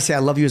trying to say I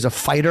love you as a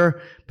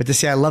fighter, but to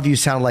say I love you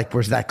sound like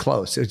we're that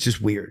close. It's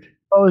just weird.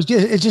 Oh,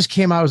 it just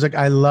came out. I was like,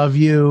 I love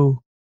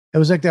you. It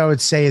was like I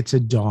would say it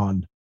to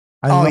Dawn.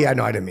 No, I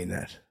didn't mean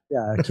that.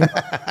 Yeah.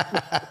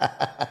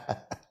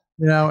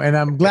 And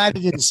I'm glad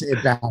he didn't say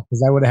it back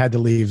because I would have had to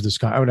leave this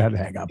car. I would have had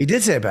to hang up. He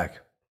did say it back.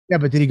 Yeah,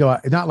 but did he go,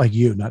 not like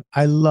you, not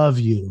I love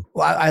you.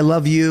 Well, I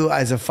love you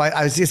as a fight.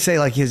 I was just say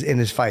like in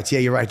his fights. Yeah,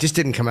 you're right. It just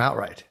didn't come out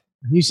right.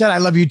 You said, I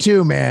love you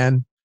too,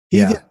 man. He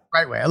did it the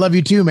right way. I love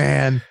you too,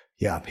 man.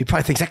 Yeah. He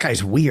probably thinks that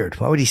guy's weird.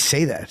 Why would he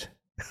say that?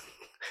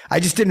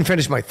 I just didn't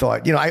finish my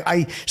thought.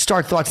 I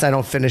start thoughts and I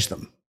don't finish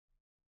them.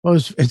 Well,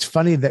 it's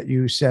funny that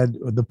you said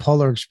the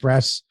Polar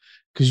Express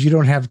because you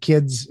don't have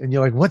kids and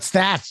you're like, what's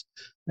that?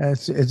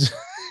 It's it's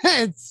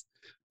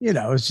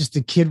just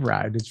a kid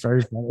ride. It's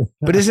very funny.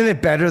 But isn't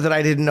it better that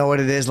I didn't know what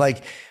it is?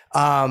 Like,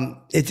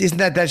 isn't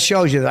that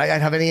shows you that I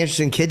have any interest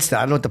in kids stuff?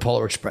 I don't know what the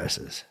Polar Express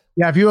is.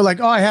 Yeah, if you were like,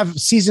 oh, I have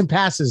season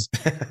passes,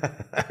 it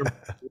would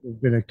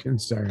have been a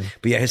concern.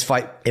 But yeah, his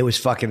fight, it was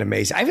fucking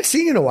amazing. I haven't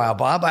seen you in a while,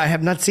 Bob. I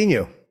have not seen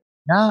you.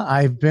 Yeah,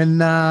 I've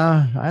been,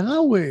 I don't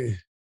know,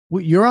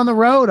 you're on the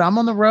road. I'm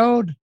on the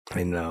road.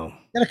 I know.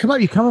 You gotta come up.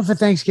 You coming for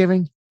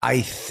Thanksgiving?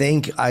 I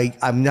think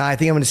I'm not. I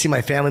think I'm going to see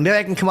my family. Maybe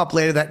I can come up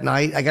later that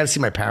night. I got to see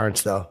my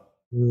parents though.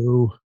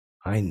 Ooh,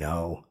 I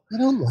know. They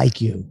don't like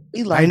you.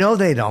 I know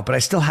they don't, but I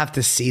still have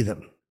to see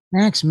them.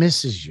 Max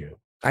misses you.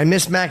 I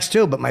miss Max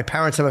too, but my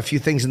parents have a few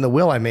things in the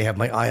will I may have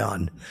my eye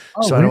on.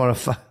 Oh, so I don't want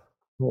to.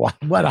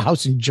 What, a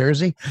house in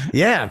Jersey?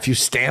 Yeah, a few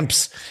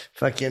stamps.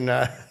 Fucking.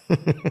 Oh,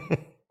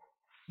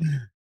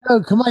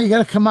 come on. You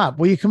got to come up.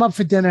 Will you come up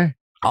for dinner?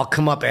 I'll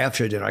come up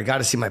after dinner. I got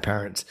to see my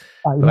parents,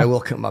 but I will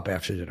come up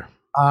after dinner.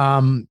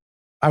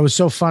 I was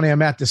so funny.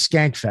 I'm at the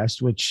Skank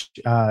Fest, which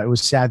it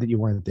was sad that you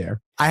weren't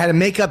there. I had a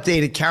makeup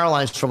date at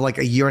Caroline's from like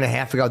a year and a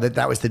half ago.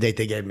 That was the date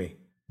they gave me.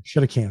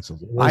 Should have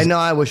canceled. I know.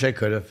 I wish I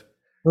could have.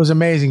 It was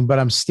amazing, but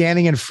I'm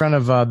standing in front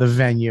of the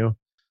venue.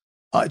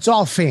 It's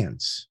all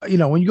fans.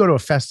 When you go to a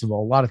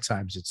festival, a lot of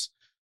times it's,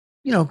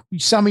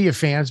 some of your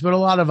fans, but a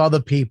lot of other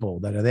people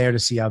that are there to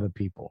see other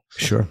people.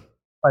 Sure.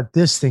 But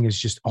this thing is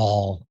just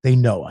they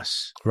know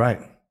us. Right.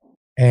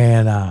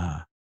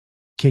 And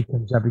kid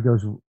comes up, he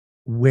goes,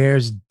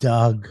 where's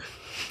Doug?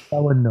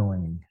 So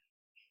annoying.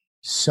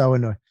 So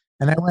annoying.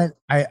 And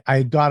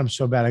I got him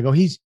so bad. I go,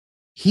 he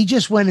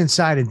just went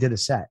inside and did a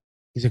set.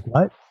 He's like,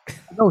 what? I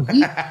go,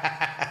 he's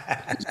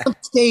on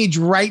stage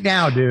right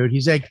now, dude.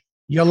 He's like,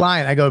 you're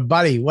lying. I go,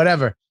 buddy,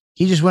 whatever.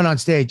 He just went on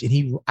stage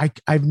and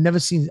I've never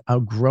seen a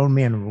grown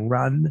man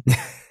run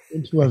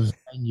into a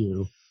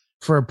venue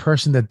for a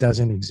person that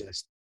doesn't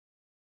exist.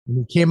 And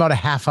he came out a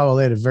half hour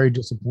later, very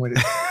disappointed.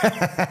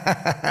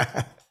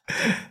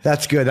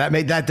 That's good.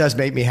 That does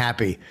make me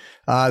happy.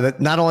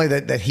 That not only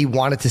that he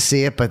wanted to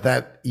see it, but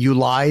that you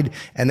lied.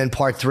 And then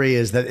part 3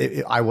 is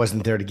that I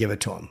wasn't there to give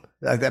it to him.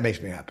 That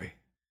makes me happy.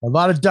 A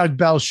lot of Doug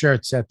Bell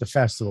shirts at the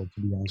festival,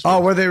 to be honest.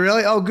 Oh, were they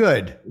really? Oh,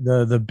 good.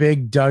 The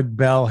big Doug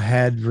Bell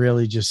head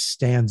really just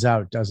stands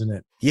out, doesn't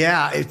it?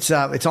 Yeah, it's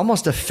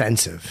almost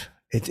offensive.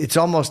 It's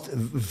almost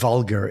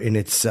vulgar in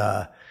its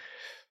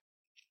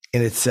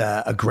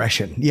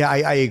aggression. Yeah,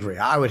 I agree.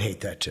 I would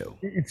hate that too.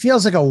 It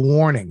feels like a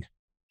warning.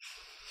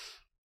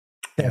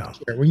 Yeah.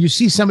 When you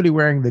see somebody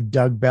wearing the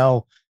Doug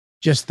Bell,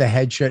 just the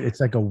head shirt, it's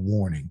like a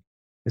warning.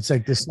 It's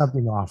like there's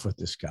something off with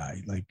this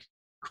guy. Like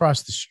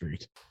cross the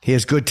street. He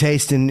has good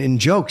taste in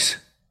jokes.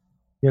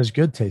 He has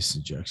good taste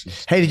in jokes.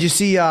 Hey, did you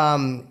see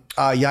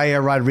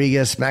Yair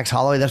Rodriguez, Max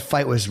Holloway? That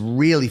fight was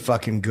really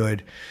fucking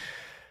good.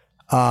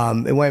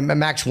 And when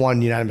Max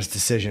won unanimous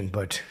decision,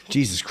 but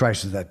Jesus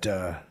Christ, was that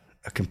a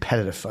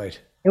competitive fight.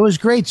 It was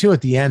great too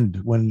at the end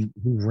when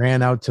he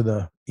ran out to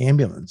the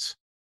ambulance.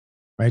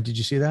 Right? Did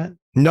you see that?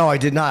 No, I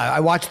did not. I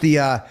watched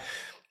the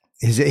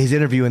his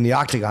interview in the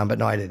Octagon, but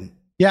no, I didn't.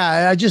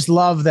 Yeah, I just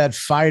love that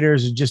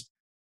fighters are just.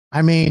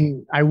 I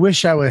mean, I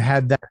wish I would have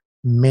had that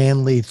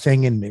manly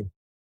thing in me.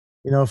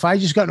 You know, if I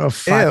just got into a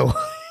fight,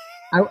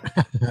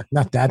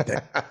 not that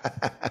thing.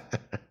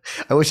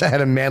 I wish I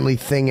had a manly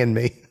thing in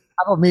me.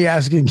 How about me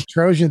asking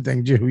Trojan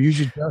thing, Jew? You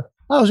should go.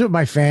 I was with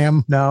my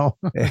fam. No.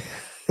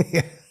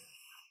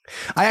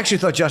 I actually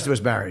thought Justin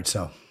was married,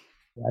 so.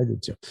 I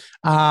did too.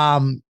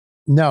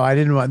 No, I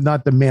didn't want,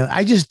 not the man.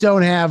 I just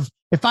don't have,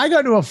 if I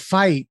got into a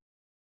fight,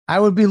 I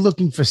would be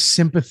looking for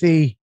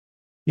sympathy.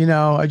 You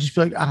know, I'd just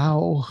be like,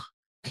 oh,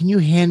 can you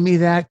hand me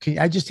that?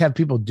 I just have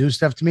people do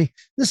stuff to me.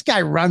 This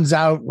guy runs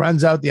out.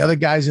 The other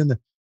guy's in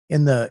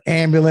the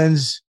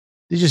ambulance.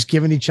 They're just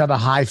giving each other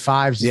high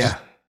fives. Yeah.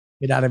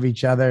 Get out of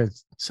each other.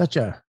 It's such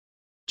a,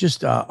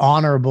 just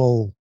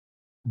honorable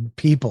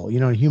people, you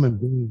know, human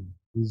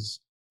beings.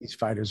 These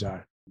fighters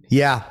are.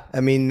 Yeah.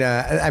 I mean,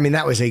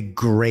 that was a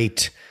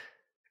great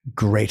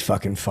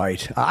fucking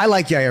fight. I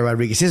like Yair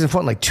Rodriguez. He hasn't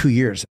fought in like 2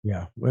 years.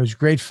 Yeah. It was a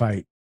great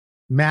fight.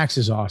 Max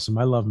is awesome.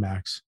 I love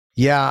Max.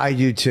 Yeah, I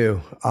do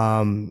too.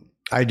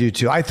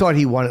 I thought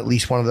he won at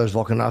least one of those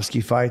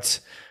Volkanovski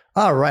fights.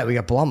 All right. We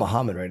got Bilal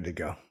Muhammad ready to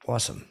go.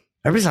 Awesome.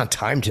 Everybody's on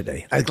time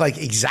today. Like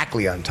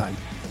exactly on time.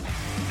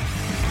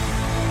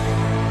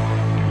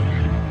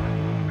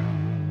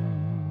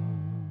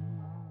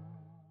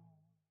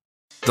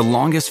 The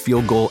longest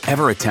field goal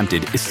ever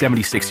attempted is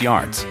 76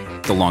 yards.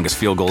 The longest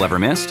field goal ever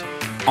missed?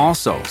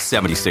 Also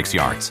 76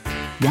 yards.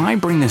 Why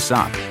bring this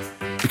up?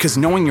 Because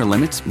knowing your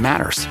limits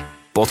matters,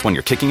 both when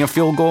you're kicking a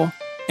field goal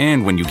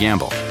and when you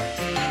gamble.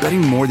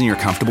 Betting more than you're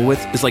comfortable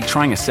with is like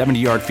trying a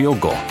 70-yard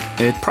field goal.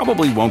 It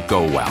probably won't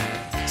go well.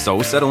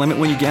 So set a limit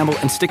when you gamble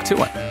and stick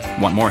to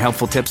it. Want more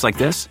helpful tips like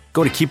this?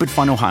 Go to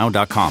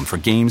keepitfunohio.com for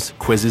games,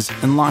 quizzes,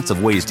 and lots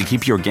of ways to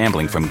keep your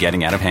gambling from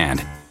getting out of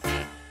hand.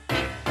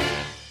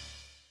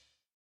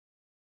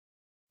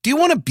 Do you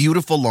want a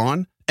beautiful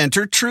lawn?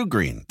 Enter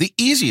TruGreen, the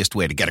easiest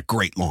way to get a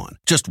great lawn.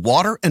 Just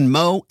water and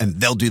mow, and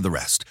they'll do the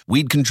rest.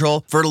 Weed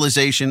control,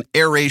 fertilization,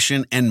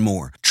 aeration, and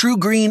more.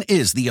 TruGreen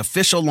is the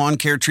official lawn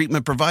care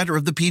treatment provider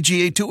of the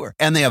PGA Tour,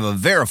 and they have a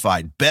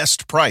verified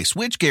best price,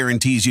 which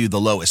guarantees you the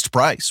lowest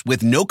price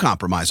with no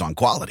compromise on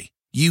quality.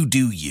 You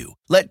do you.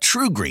 Let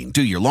TruGreen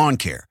do your lawn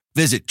care.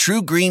 Visit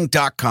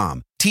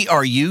TruGreen.com,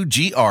 TruGreen.com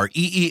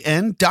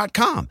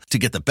to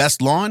get the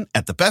best lawn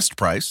at the best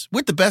price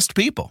with the best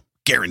people.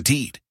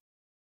 Guaranteed.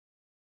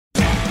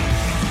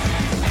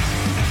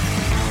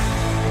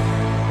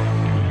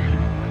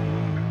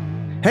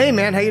 Hey,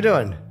 man, how you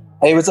doing?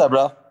 Hey, what's up,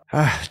 bro?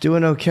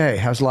 Doing okay.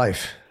 How's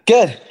life?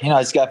 Good. You know,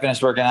 I just got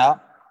finished working out.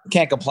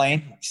 Can't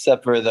complain,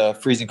 except for the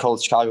freezing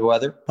cold Chicago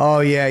weather. Oh,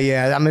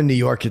 yeah. I'm in New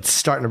York. It's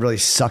starting to really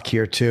suck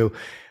here, too.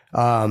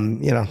 You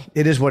know,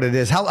 it is what it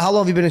is. How long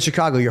have you been in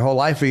Chicago? Your whole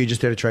life, or are you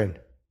just there to train?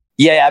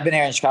 Yeah, I've been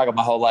here in Chicago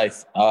my whole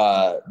life.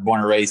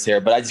 Born and raised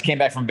here. But I just came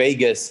back from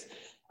Vegas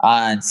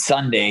on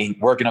Sunday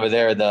working over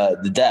there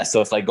the desk.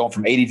 So it's like going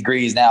from 80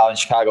 degrees now in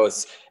Chicago. It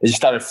just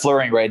started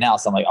flurrying right now.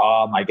 So I'm like,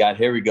 oh, my God,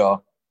 here we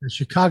go.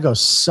 Chicago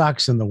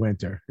sucks in the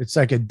winter. It's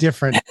like a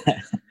different,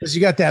 because you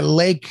got that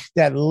lake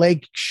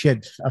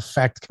shit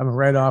effect coming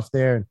right off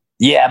there.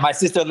 Yeah, my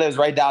sister lives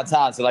right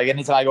downtown. So like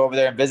anytime I go over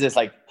there and visit, it's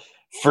like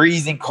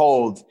freezing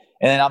cold.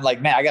 And then I'm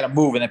like, man, I got to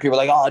move. And then people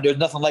are like, oh, there's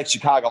nothing like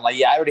Chicago. I'm like,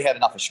 yeah, I already had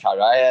enough of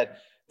Chicago. I had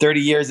 30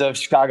 years of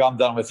Chicago. I'm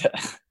done with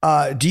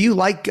it. Do you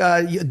like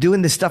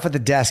doing this stuff at the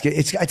desk?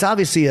 It's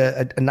obviously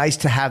a nice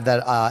to have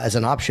that as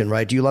an option,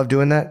 right? Do you love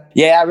doing that?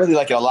 Yeah, I really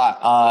like it a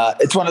lot.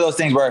 It's one of those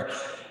things where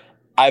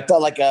I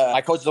felt like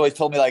my coaches always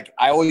told me, like,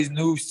 I always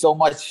knew so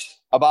much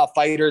about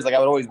fighters. Like, I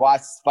would always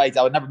watch fights.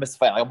 I would never miss a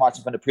fight. Like, I'm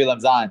watching from the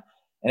prelims on.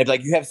 And it's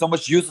like, you have so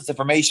much useless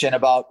information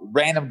about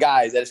random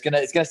guys that it's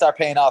gonna start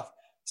paying off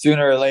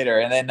sooner or later.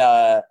 And then,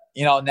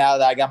 you know, now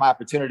that I got my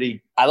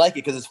opportunity, I like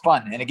it because it's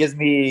fun and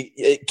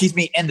it keeps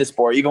me in the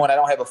sport. Even when I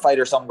don't have a fight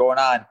or something going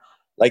on,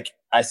 like,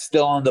 I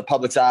still in the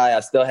public's eye. I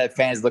still have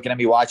fans looking at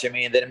me, watching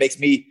me. And then it makes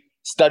me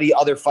study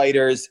other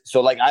fighters.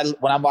 So like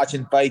when I'm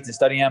watching fights and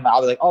studying them,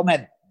 I'll be like, oh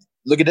man,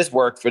 look at this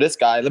work for this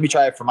guy. Let me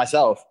try it for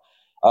myself.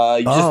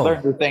 You just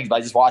learn new things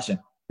by just watching.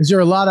 Do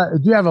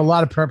you have a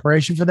lot of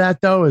preparation for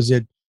that though?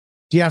 Do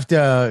you have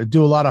to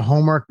do a lot of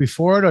homework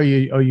before it, or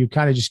you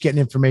kind of just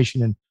getting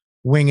information and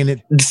winging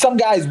it? Some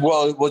guys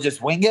will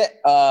just wing it.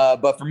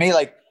 But for me,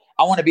 like,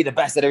 I want to be the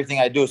best at everything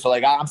I do. So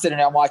like, I'm sitting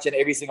there, I'm watching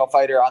every single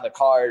fighter on the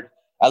card,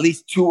 at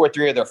least 2 or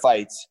 3 of their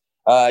fights,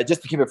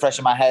 just to keep it fresh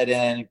in my head.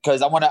 And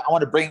cause I want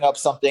to bring up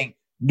something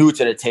new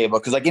to the table.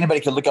 Cause like anybody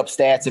can look up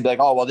stats and be like,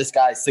 oh, well, this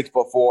guy's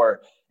 6'4"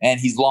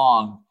 and he's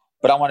long,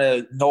 but I want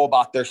to know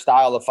about their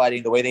style of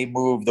fighting, the way they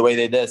move, the way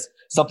they this,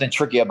 something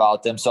tricky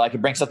about them. So I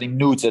could bring something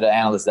new to the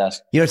analyst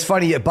desk. You know, it's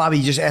funny, Bobby,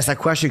 you just asked that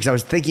question because I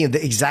was thinking of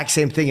the exact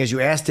same thing as you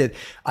asked it.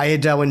 I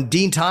had, when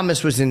Dean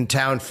Thomas was in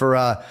town for,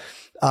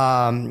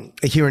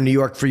 here in New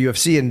York for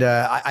UFC, and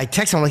I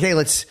texted him, I'm like, hey,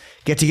 let's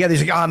get together.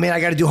 He's like, oh man, I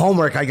got to do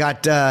homework. I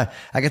got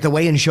the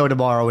weigh-in show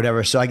tomorrow or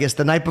whatever. So I guess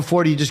the night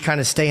before, do you just kind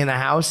of stay in the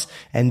house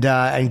and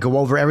go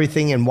over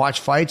everything and watch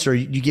fights, or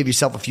you give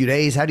yourself a few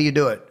days? How do you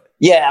do it?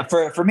 Yeah,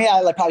 for me,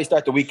 I like probably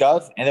start the week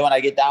of, and then when I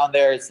get down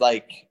there, it's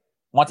like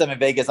once I'm in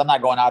Vegas, I'm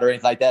not going out or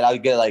anything like that. I'll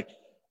get like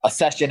a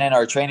session in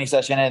or a training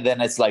session in,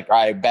 then it's like, all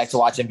right, back to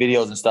watching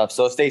videos and stuff.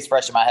 So it stays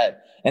fresh in my head.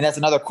 And that's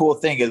another cool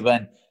thing is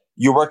when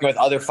you're working with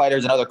other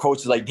fighters and other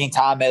coaches like Dean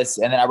Thomas,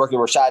 and then I work with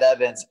Rashad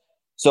Evans.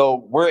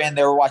 So we're in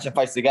there, we're watching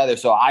fights together.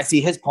 So I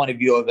see his point of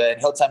view of it, and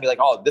he'll tell me like,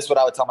 oh, this is what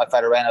I would tell my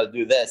fighter right now to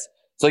do this.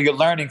 So you're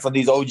learning from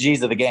these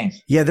OGs of the game.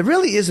 Yeah, there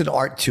really is an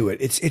art to it.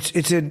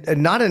 It's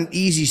not an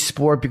easy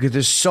sport because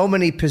there's so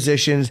many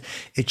positions.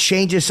 It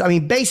changes. I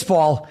mean,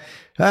 baseball,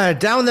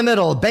 down the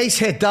middle, base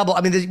hit, double. I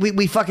mean,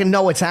 we fucking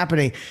know what's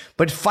happening.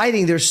 But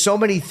fighting, there's so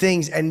many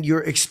things, and you're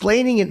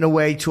explaining it in a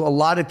way to a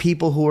lot of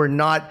people who are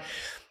not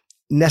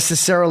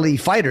necessarily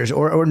fighters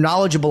or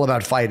knowledgeable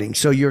about fighting.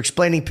 So you're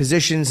explaining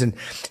positions and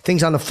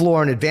things on the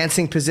floor and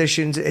advancing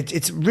positions.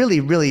 It's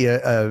really, really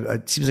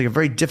it seems like a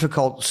very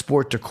difficult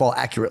sport to call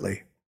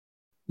accurately.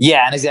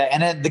 Yeah, and exactly.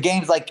 And then the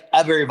game's like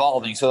ever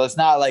evolving. So it's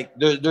not like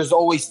there's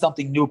always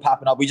something new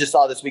popping up. We just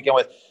saw this weekend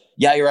with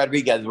Yair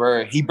Rodriguez,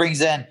 where he brings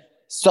in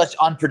such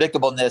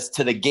unpredictableness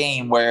to the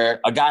game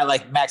where a guy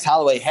like Max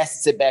Holloway has to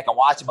sit back and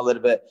watch him a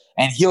little bit,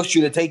 and he'll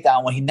shoot a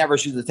takedown when he never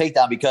shoots a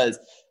takedown because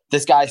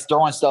this guy's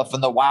throwing stuff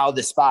in the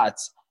wildest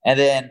spots. And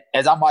then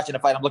as I'm watching the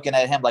fight, I'm looking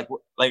at him like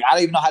I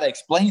don't even know how to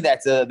explain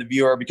that to the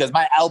viewer because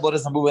my elbow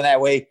doesn't move in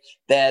that way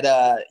that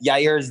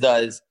Yair's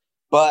does.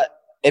 But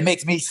it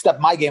makes me step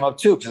my game up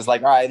too, because it's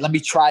like, all right, let me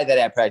try that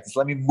at practice.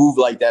 Let me move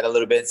like that a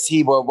little bit and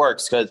see where it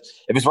works. Because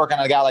if it's working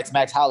on a guy like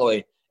Max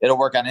Holloway, it'll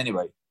work on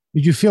anybody.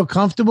 Did you feel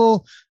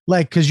comfortable?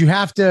 Like, because you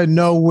have to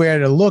know where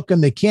to look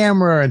in the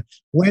camera and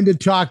when to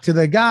talk to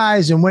the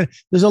guys, and when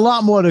there's a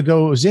lot more that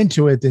goes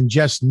into it than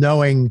just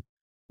knowing.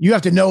 You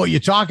have to know what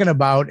you're talking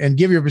about and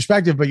give your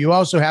perspective, but you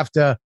also have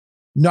to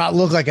not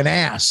look like an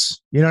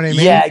ass. You know what I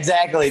mean? Yeah,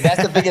 exactly.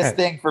 That's the biggest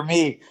thing for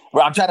me,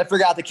 where I'm trying to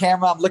figure out the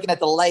camera. I'm looking at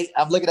the light.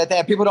 I'm looking at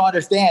that. People don't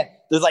understand.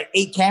 There's like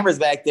 8 cameras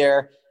back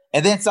there.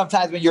 And then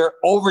sometimes when you're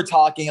over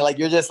talking, like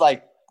you're just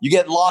like, you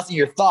get lost in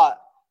your thought.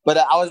 But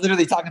I was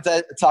literally talking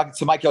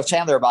to Michael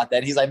Chandler about that.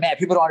 And he's like, man,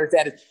 people don't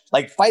understand it.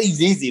 Like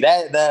fighting's easy.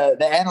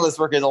 The analyst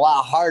work is a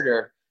lot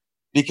harder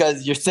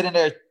because you're sitting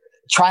there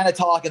trying to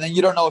talk, and then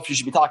you don't know if you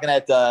should be talking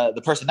at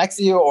the person next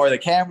to you or the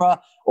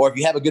camera, or if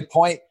you have a good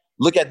point,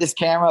 look at this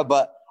camera.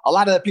 But a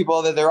lot of the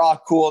people, they're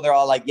all cool. They're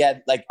all like, yeah,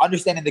 like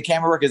understanding the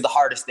camera work is the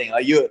hardest thing.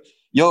 Like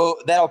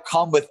that'll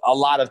come with a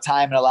lot of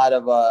time and a lot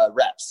of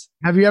reps.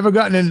 Have you ever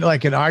gotten in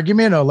like an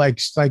argument or like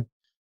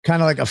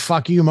kind of like a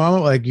fuck you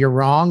moment, like you're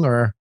wrong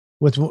or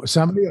with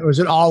somebody, or is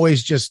it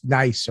always just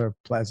nice or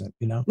pleasant,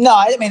 you know? No,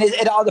 I mean,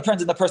 it all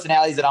depends on the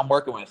personalities that I'm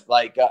working with.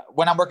 Like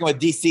when I'm working with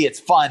DC,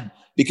 it's fun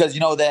because you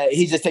know that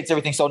he just takes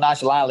everything so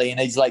nonchalantly and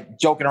he's like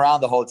joking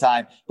around the whole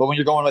time. But when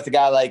you're going with a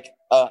guy like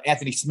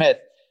Anthony Smith,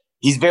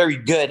 he's very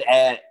good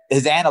at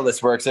his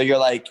analyst work. So you're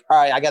like, all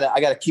right, I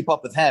gotta keep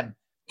up with him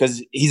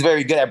because he's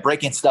very good at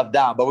breaking stuff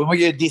down. But when we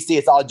get to DC,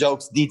 it's all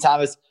jokes. D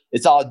Thomas,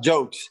 it's all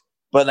jokes.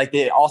 But like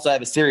they also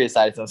have a serious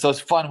side to them. So it's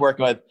fun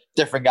working with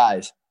different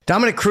guys.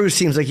 Dominic Cruz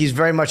seems like he's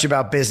very much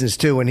about business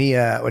too. When he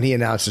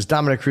announces,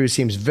 Dominic Cruz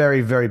seems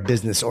very, very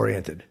business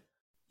oriented.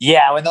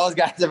 Yeah, when those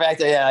guys are back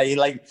there, yeah, he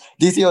like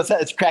DC will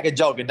crack a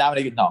joke, and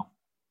Dominic, no,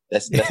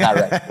 that's not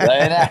right.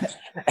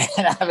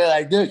 and I'll be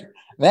like, dude,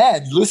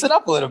 man, loosen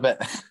up a little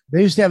bit.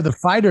 They used to have the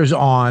fighters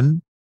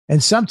on,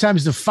 and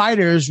sometimes the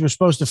fighters were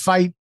supposed to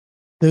fight.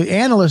 The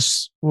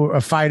analysts were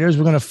fighters.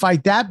 We're going to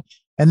fight that,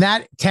 and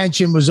that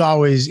tension was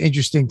always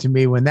interesting to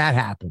me when that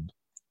happened.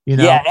 You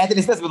know? Yeah,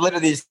 Anthony Smith was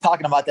literally just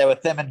talking about that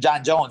with him and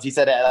John Jones. He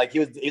said like he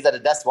was at a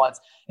desk once,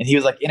 and he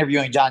was like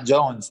interviewing John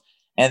Jones.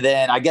 And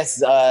then I guess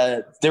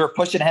they were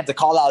pushing him to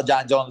call out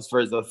John Jones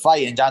for the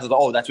fight. And John's like,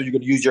 oh, that's what you're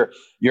going to use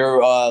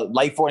your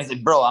life for. And he's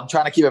like, bro, I'm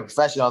trying to keep it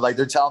professional. Like,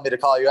 they're telling me to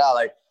call you out.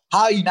 Like,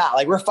 how are you not?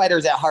 Like, we're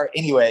fighters at heart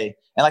anyway.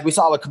 And like we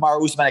saw with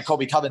Kamaru Usman and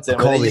Kobe Covington,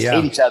 where they just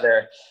hate each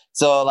other.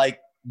 So like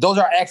those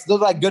are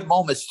like good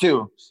moments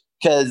too,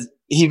 because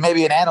he may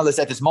be an analyst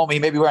at this moment. He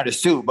may be wearing a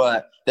suit,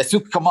 but that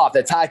suit could come off.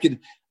 That tie could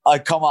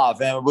come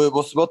off, and we'll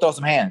throw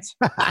some hands.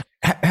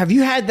 Have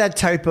you had that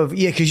type of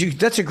because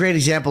that's a great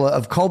example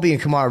of Colby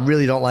and Kamaru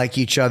really don't like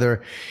each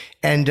other,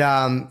 and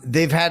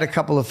they've had a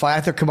couple of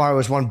fights. I thought Kamaru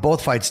has won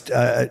both fights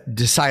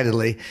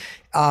decidedly.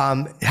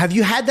 Have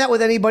you had that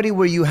with anybody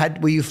where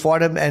you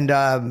fought him and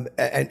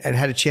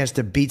had a chance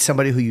to beat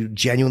somebody who you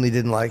genuinely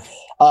didn't like?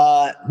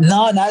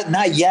 No,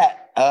 not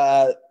yet.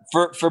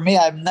 For me,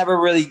 I've never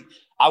really.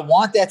 I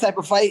want that type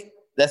of fight.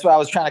 That's what I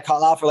was trying to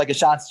call out for, like a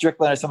Sean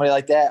Strickland or somebody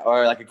like that,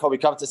 or like a Kobe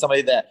Covington,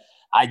 somebody that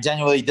I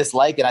genuinely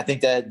dislike. And I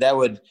think that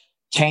would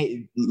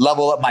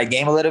level up my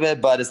game a little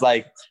bit. But it's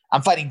like,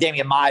 I'm fighting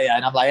Damian Maia,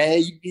 and I'm like,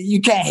 hey, you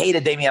can't hate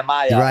a Damian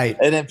Maia. Right.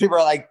 And then people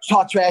are like,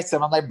 talk trash to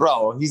him. I'm like,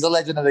 bro, he's a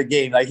legend of the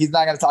game. Like, he's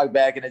not going to talk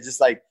back. And it's just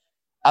like,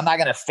 I'm not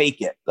going to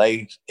fake it.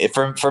 Like,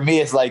 for me,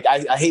 it's like,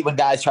 I hate when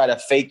guys try to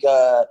fake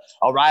a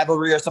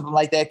rivalry or something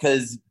like that,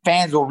 because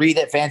fans will read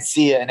it, fans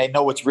see it, and they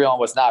know what's real and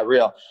what's not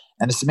real.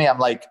 And to me, I'm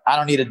like, I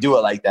don't need to do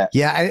it like that.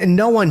 Yeah, and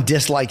no one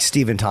dislikes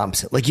Stephen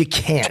Thompson. Like, you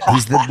can't.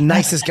 He's the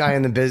nicest guy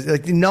in the business.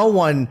 Like, no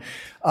one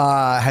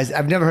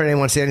I've never heard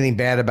anyone say anything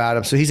bad about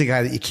him. So he's a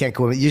guy that you can't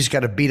go with. You just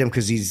got to beat him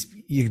because he's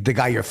the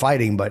guy you're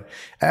fighting, but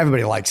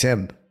everybody likes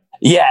him.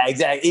 Yeah,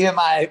 exactly. Even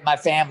my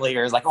family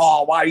is like,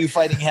 "Oh, why are you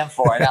fighting him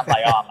for?" And I'm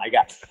like, "Oh my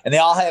God." And they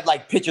all have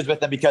like pictures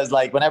with him because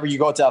like whenever you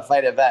go to a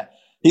fight event,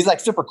 he's like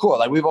super cool.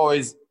 Like we've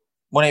always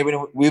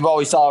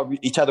saw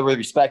each other with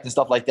respect and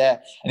stuff like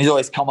that. And he's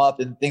always come up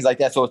and things like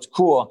that. So it's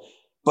cool.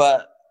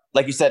 But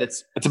like you said,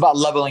 it's about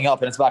leveling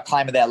up and it's about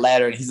climbing that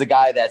ladder. And he's a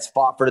guy that's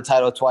fought for the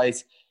title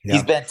twice. Yeah.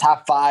 He's been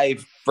top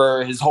 5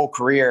 for his whole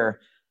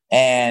career.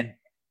 And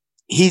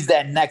he's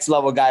that next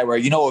level guy where,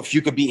 if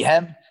you could beat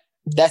him,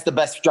 that's the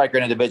best striker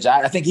in the division.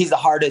 I think he's the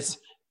hardest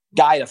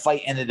guy to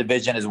fight in the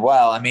division as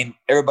well. I mean,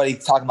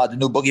 everybody's talking about the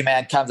new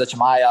boogeyman, Khamzat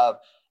Chimaev,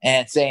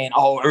 and saying,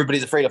 "Oh,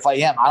 everybody's afraid to fight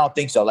him." I don't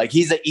think so. Like,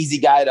 he's an easy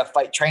guy to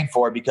train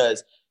for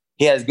because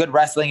he has good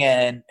wrestling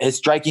and his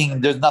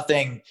striking. There's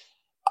nothing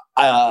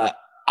out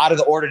of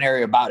the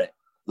ordinary about it.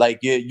 Like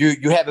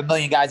you have a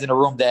million guys in a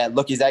room that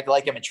look exactly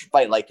like him and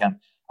fight like him.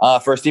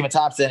 For Stephen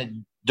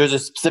Thompson, there's a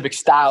specific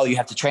style you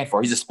have to train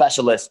for. He's a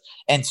specialist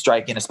in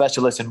striking, a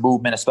specialist in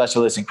movement, a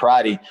specialist in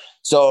karate.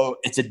 So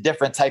it's a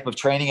different type of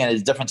training and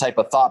it's a different type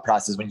of thought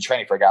process when you're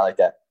training for a guy like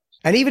that.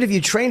 And even if you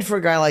train for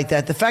a guy like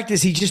that, the fact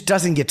is he just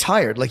doesn't get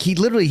tired. Like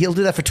he'll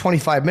do that for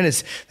 25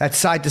 minutes, that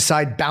side to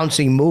side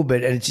bouncing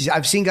movement. And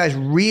I've seen guys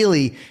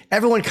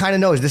everyone kind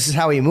of knows this is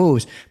how he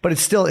moves, but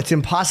it's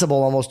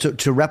impossible almost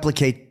to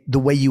replicate the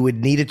way you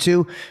would need it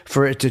to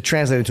for it to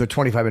translate into a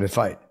 25-minute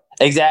fight.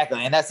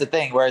 Exactly. And that's the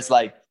thing where it's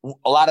like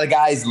a lot of the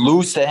guys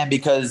lose to him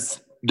because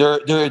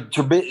they're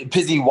too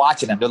busy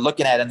watching him. They're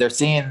looking at him. They're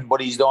seeing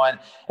what he's doing.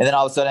 And then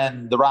all of a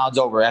sudden the round's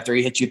over after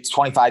he hits you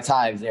 25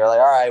 times. And you're like,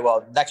 all right,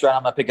 well, next round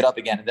I'm going to pick it up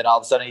again. And then all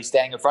of a sudden he's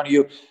standing in front of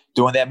you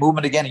doing that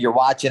movement again. And you're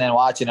watching and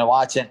watching and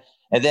watching.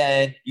 And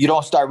then you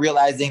don't start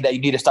realizing that you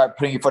need to start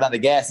putting your foot on the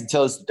gas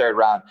until it's the third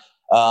round.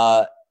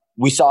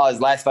 We saw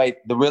his last fight.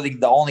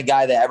 The only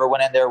guy that ever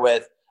went in there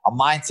with a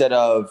mindset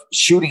of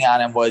shooting on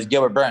him was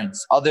Gilbert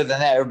Burns. Other than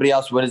that, everybody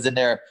else was in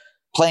there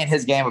playing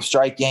his game of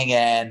striking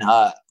and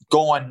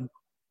going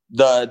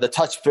the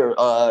touch for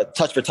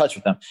touch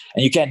with him.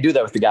 And you can't do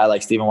that with a guy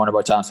like Stephen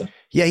Wonderboy Thompson.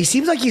 Yeah, he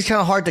seems like he's kind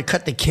of hard to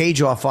cut the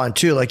cage off on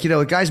too. Like,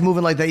 a guy's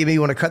moving like that, you maybe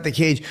want to cut the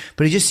cage,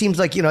 but he just seems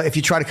like, if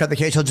you try to cut the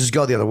cage, he'll just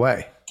go the other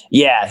way.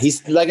 Yeah,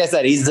 he's like I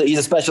said, he's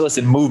a specialist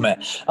in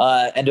movement,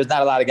 and there's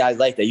not a lot of guys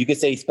like that. You could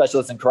say he's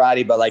specialist in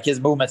karate, but like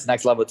his movement's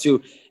next level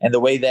too. And the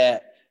way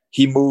that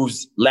he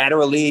moves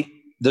laterally,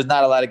 there's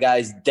not a lot of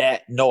guys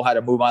that know how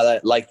to move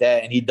like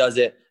that, and he does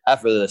it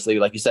effortlessly.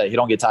 Like you said, he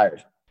don't get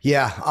tired.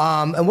 Yeah.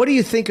 And what do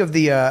you think of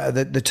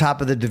the top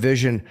of the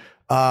division?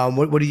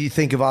 What do you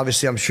think of?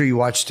 Obviously, I'm sure you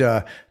watched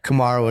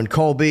Kamaru and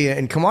Colby.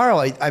 And Kamaru,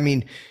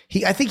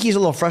 I think he's a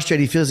little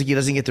frustrated. He feels like he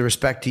doesn't get the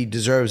respect he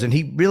deserves, and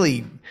he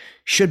really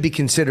should be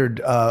considered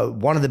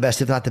one of the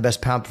best, if not the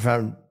best, pound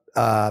for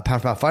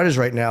pound fighters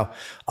right now.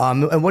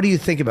 And what do you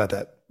think about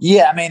that?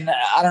 Yeah,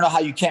 I don't know how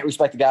you can't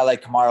respect a guy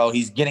like Kamaru.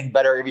 He's getting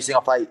better every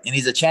single fight, and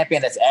he's a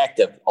champion that's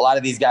active. A lot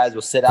of these guys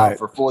will sit out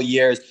for full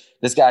years.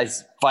 This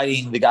guy's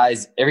fighting every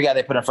guy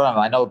they put in front of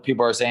him. I know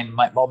people are saying,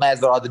 well,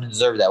 Masvidal didn't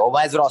deserve that. Well,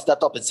 Masvidal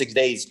stepped up in 6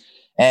 days,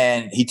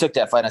 and he took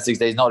that fight on 6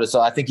 days' notice. So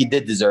I think he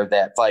did deserve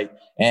that fight,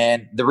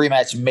 and the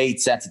rematch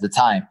made sense at the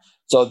time.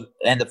 So,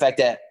 and the fact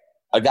that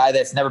a guy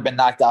that's never been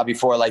knocked out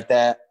before like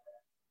that,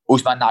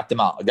 Usman knocked him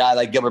out. A guy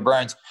like Gilbert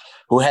Burns,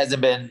 who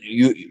hasn't been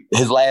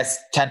his last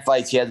 10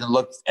 fights, he hasn't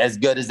looked as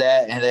good as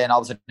that. And then all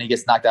of a sudden he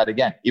gets knocked out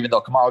again, even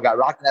though Kamaru got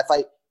rocked in that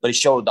fight, but he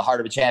showed the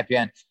heart of a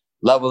champion,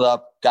 leveled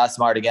up, got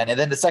smart again. And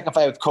then the second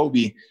fight with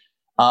Kobe,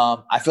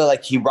 I feel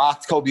like he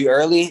rocked Kobe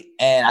early,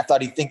 and I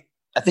think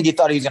he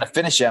thought he was going to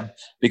finish him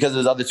because of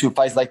his other 2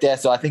 fights like that.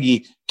 So I think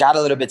he got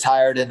a little bit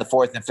tired in the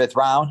 4th and 5th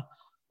round,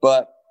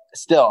 but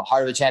still,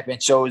 heart of a champion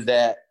shows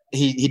that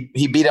he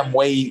beat him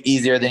way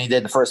easier than he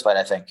did the first fight,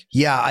 I think.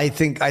 Yeah, I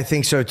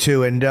think so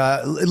too. And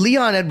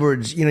Leon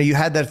Edwards, you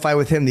had that fight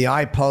with him, the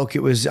eye poke.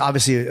 It was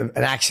obviously an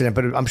accident,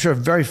 but I'm sure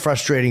very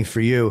frustrating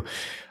for you.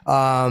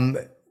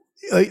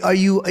 Are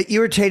you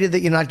irritated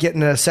that you're not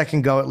getting a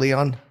second go at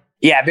Leon?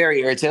 Yeah,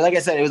 very irritated. Like I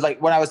said, it was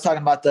like when I was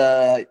talking about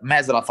the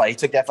Masvidal fight. He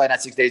took that fight on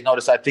 6 days'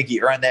 notice. So I think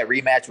he earned that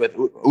rematch with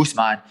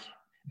Usman.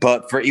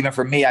 But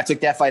for me, I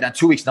took that fight on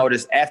 2 weeks'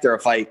 notice after a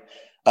fight.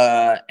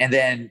 And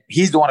then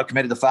he's the one who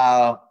committed the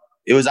foul.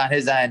 It was on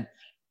his end.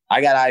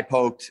 I got eye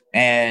poked,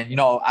 and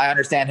I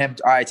understand him.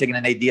 All right, taking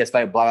an Nate Diaz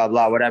fight, blah blah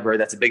blah, whatever.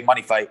 That's a big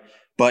money fight.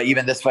 But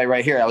even this fight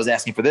right here, I was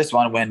asking for this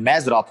one when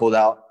Masvidal pulled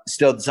out.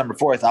 Still December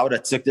 4th, I would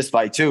have took this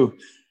fight too.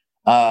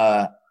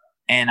 And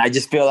I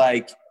just feel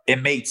like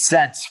it made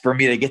sense for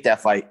me to get that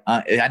fight.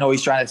 I know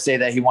he's trying to say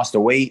that he wants to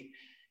wait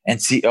and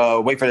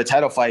wait for the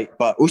title fight,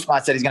 but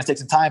Usman said he's going to take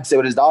some time to sit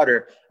with his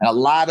daughter, and a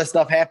lot of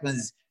stuff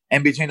happens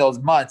in between those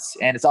months,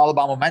 and it's all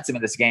about momentum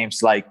in this game.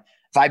 So like,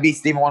 if I beat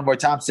Stephen Wonderboy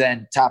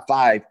Thompson top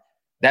 5,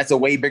 that's a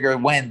way bigger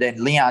win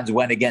than Leon's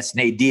win against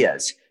Nate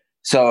Diaz.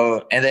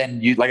 So, and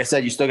then like I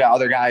said, you still got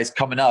other guys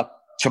coming up.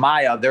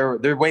 Chimaev,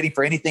 they're waiting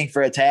for anything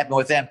for it to happen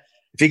with him.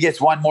 If he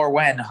gets one more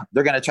win,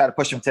 they're going to try to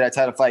push him to that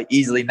title fight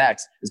easily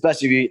next,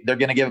 especially if they're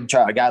going to give him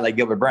a guy like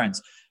Gilbert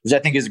Burns, which I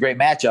think is a great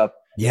matchup.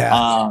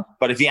 Yeah.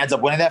 But if he ends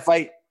up winning that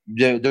fight,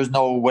 there's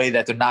no way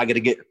that they're not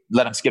going to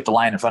let him skip the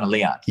line in front of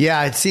Leon.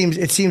 Yeah, it seems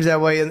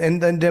that way.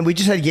 And then we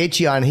just had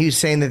Gaethje on. He was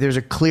saying that there's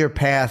a clear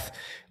path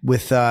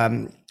with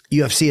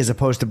UFC as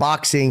opposed to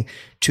boxing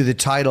to the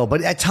title.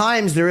 But at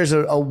times there is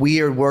a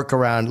weird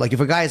workaround. Like if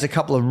a guy has a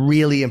couple of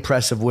really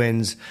impressive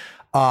wins,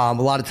 a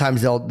lot of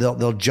times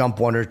they'll jump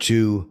one or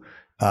two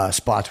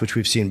spots, which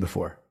we've seen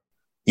before.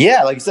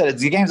 Yeah, like I said,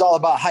 the game's all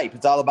about hype.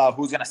 It's all about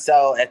who's going to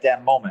sell at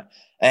that moment.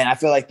 And I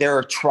feel like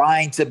they're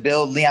trying to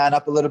build Leon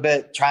up a little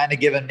bit, trying to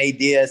give him Nate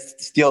Diaz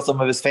to steal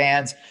some of his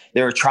fans.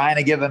 They were trying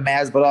to give him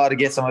Masvidal to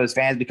get some of his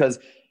fans because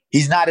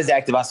he's not as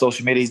active on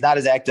social media. He's not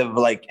as active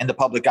like in the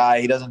public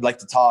eye. He doesn't like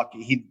to talk.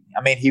 He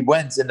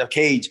wins in the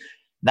cage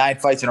 9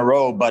 fights in a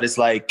row, but it's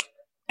like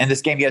in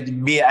this game, you have to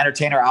be an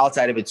entertainer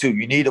outside of it too.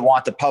 You need to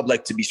want the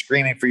public to be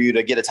screaming for you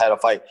to get a title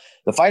fight.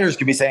 The fighters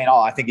could be saying, "Oh,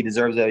 I think he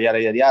deserves it,"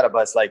 yada, yada, yada.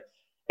 But it's like,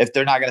 if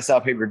they're not going to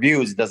sell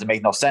pay-per-views, it doesn't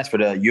make no sense for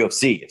the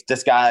UFC. If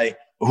this guy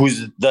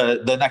who's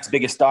the next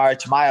biggest star,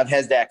 Chimaev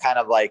has that kind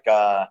of like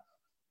the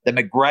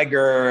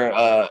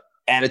McGregor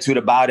attitude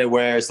about it,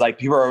 where it's like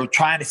people are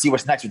trying to see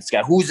what's next with this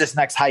guy. Who's this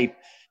next hype?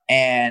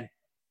 And,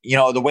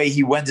 the way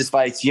he wins his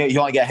fights, he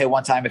only got hit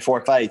one time in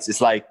 4 fights.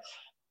 It's like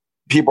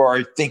people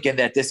are thinking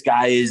that this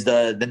guy is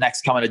the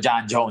next coming to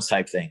John Jones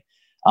type thing.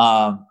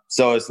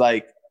 So it's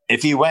like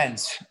if he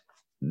wins,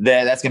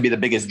 that's going to be the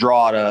biggest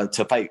draw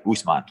to fight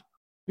Usman.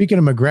 Speaking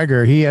of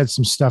McGregor, he had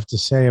some stuff to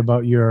say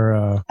about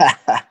your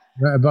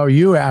about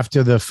you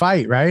after the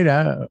fight, right?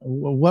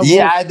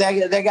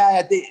 That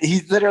guy,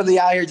 he's literally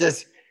out here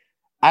just,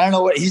 I don't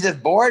know what, he's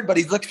just bored, but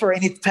he's looking for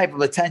any type of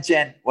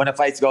attention when a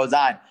fight goes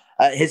on.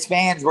 His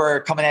fans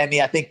were coming at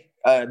me, I think,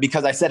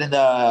 because I said in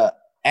the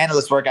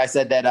analyst work, I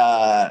said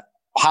that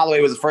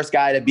Holloway was the first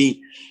guy to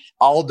beat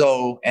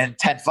Aldo in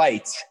 10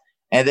 fights.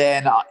 And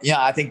then,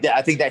 I think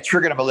that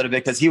triggered him a little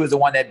bit because he was the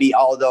one that beat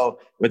Aldo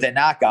with a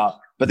knockout.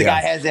 But the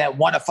guy hasn't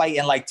won a fight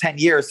in like 10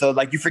 years. So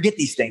like you forget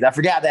these things. I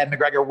forgot that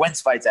McGregor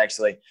wins fights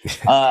actually.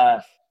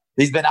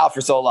 He's been out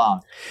for so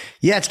long.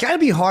 Yeah, it's got to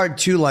be hard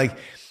too. Like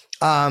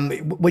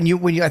when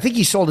you, I think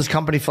he sold his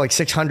company for like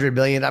 $600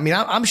 million. I mean,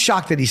 I'm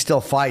shocked that he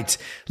still fights.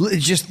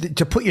 Just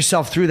to put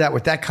yourself through that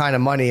with that kind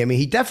of money. I mean,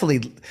 he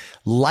definitely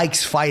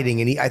likes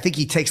fighting, and I think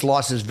he takes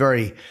losses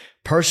very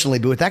personally.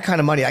 But with that kind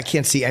of money, I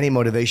can't see any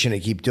motivation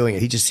to keep doing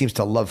it. He just seems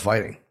to love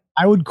fighting.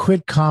 I would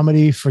quit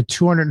comedy for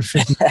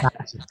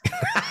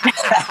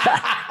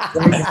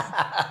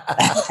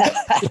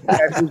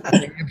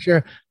 $250,000. I'm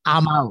sure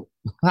I'm out.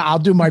 I'll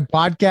do my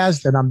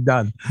podcast and I'm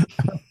done.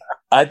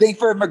 I think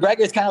for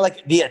McGregor, it's kind of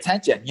like the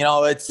attention.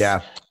 It's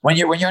when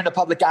you're in the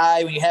public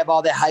eye, when you have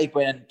all that hype,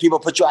 when people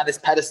put you on this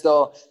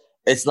pedestal,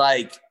 it's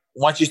like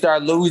once you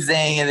start losing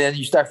and then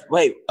you start,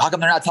 wait, how come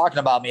they're not talking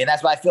about me? And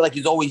that's why I feel like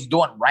he's always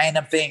doing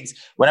random things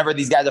whenever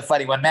these guys are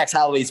fighting. When Max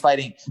Holloway's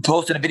fighting,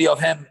 posting a video of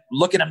him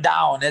looking him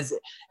down. It's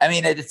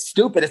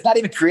stupid. It's not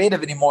even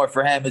creative anymore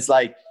for him. It's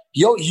like,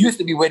 he used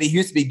to be witty, he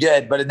used to be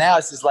good, but now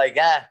it's just like,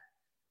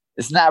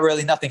 it's not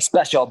really nothing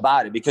special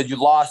about it because you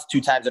lost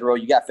 2 times in a row.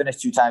 You got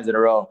finished 2 times in a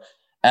row.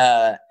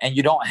 And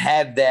you don't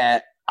have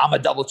that, I'm a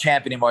double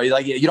champ anymore.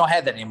 You don't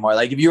have that anymore.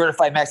 Like if you were to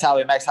fight Max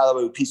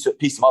Holloway would piece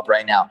him up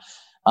right now.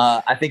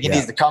 I think he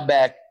needs to come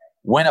back,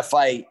 win a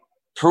fight,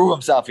 prove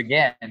himself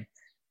again,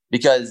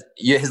 because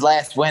his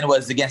last win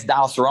was against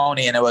Donald Cerrone,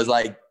 and it was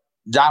like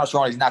Donald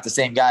Cerrone is not the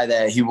same guy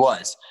that he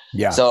was.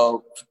 Yeah.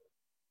 So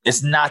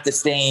it's not the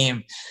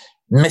same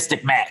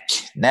Mystic Mac.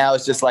 Now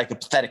it's just like a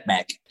pathetic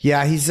Mac.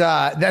 Yeah, he's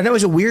that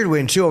was a weird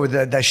win too over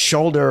the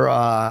shoulder.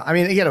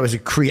 Again, it was a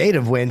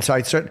creative win. So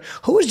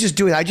who was just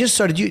doing it? I just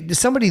started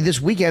somebody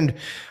this weekend.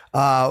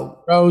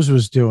 Rose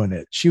was doing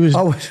it. She was.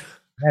 Oh,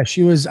 yeah,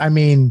 she was. I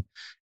mean,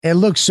 it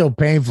looks so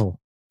painful.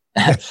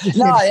 That's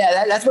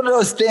one of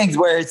those things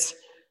where it's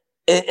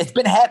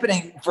been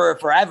happening for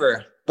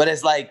forever, but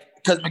it's like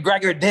because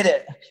McGregor did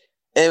it,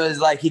 it was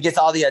like he gets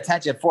all the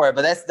attention for it.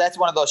 But that's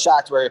one of those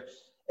shots where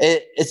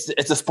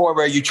it's a sport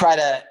where you try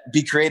to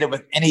be creative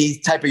with any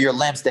type of your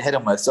limbs to hit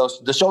him with. So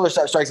the shoulder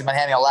strikes have been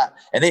handling a lot,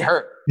 and they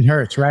hurt. It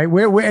hurts, right?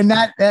 Where and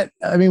that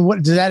I mean,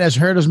 what does that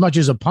hurt as much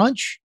as a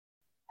punch?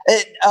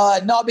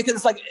 No, because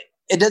it's like.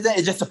 It doesn't.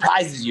 It just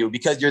surprises you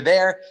because you're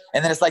there,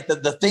 and then it's like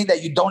the thing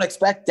that you don't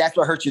expect. That's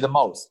what hurts you the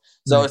most.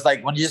 So It's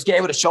like when you just get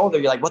hit with a shoulder,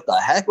 you're like, "What the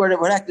heck? Where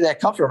the heck did that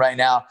come from right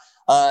now?"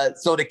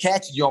 So to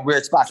catch you in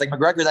weird spots, like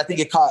McGregor's, I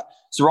think it caught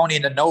Cerrone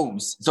in the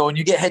nose. So when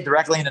you get hit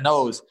directly in the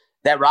nose,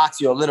 that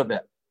rocks you a little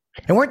bit.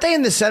 And weren't they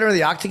in the center of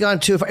the octagon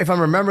too? If I'm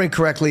remembering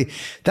correctly,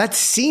 that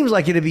seems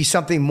like it'd be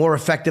something more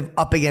effective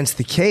up against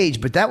the cage.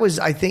 But that was,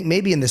 I think,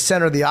 maybe in the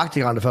center of the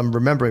octagon, if I'm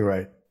remembering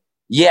right.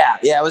 Yeah,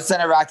 it was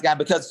center of octagon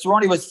because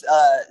Cerrone was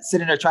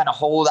sitting there trying to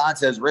hold on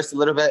to his wrist a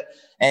little bit,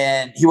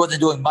 and he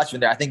wasn't doing much from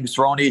there. I think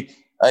Cerrone,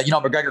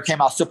 McGregor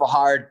came out super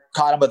hard,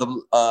 caught him with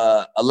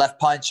a left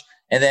punch,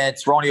 and then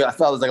Cerrone, I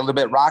felt was like a little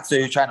bit rocked, so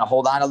he was trying to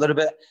hold on a little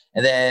bit,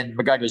 and then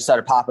McGregor just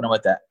started popping him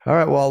with that. All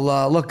right, well,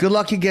 look, good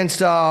luck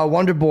against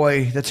Wonder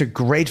Boy. That's a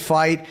great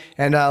fight,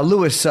 and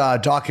Lewis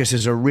Dawkins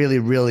is a really,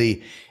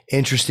 really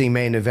interesting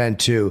main event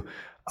too.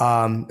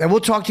 And we'll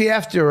talk to you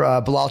after,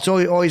 Bilal. It's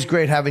always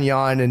great having you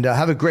on, and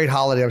have a great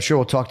holiday. I'm sure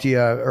we'll talk to you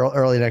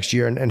early next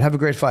year, and have a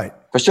great fight.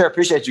 For sure.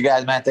 Appreciate you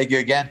guys, man. Thank you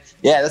again.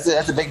 Yeah,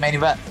 that's a big main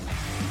event.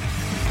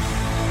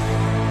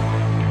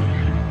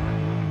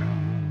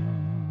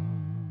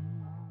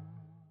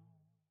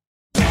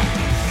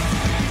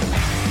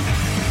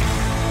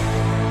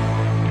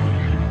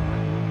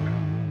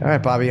 All right,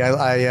 Bobby,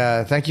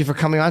 I thank you for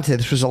coming on today.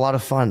 This was a lot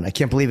of fun. I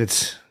can't believe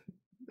it's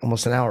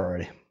almost an hour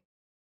already.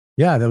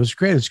 Yeah, that was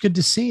great. It's good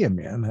to see you,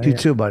 man. You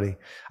too, buddy.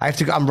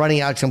 I'm running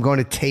out because I'm going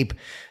to tape.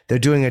 They're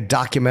doing a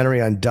documentary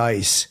on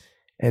Dice.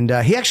 And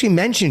he actually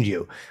mentioned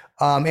you.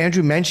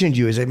 Andrew mentioned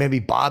you. Is it maybe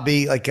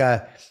Bobby? Like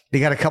they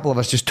got a couple of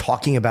us just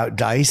talking about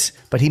Dice,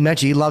 but he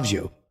mentioned he loves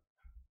you.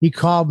 He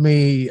called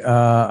me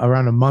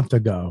around a month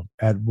ago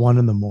at 1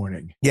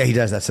 a.m. Yeah, he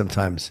does that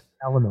sometimes.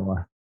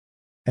 Eleanor.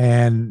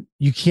 And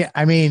you can't,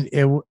 I mean,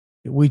 it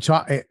was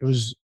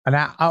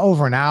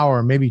over an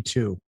hour, maybe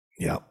 2.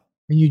 Yeah.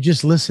 And you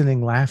just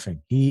listening,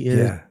 laughing. He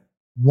is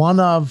one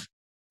of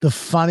the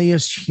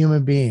funniest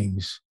human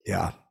beings.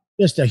 Yeah.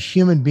 Just a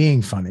human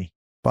being funny.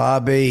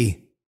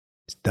 Bobby,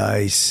 it's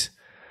Dice.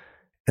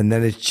 And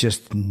then it's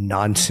just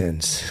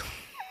nonsense.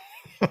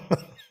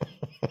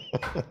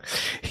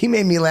 He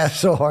made me laugh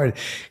so hard.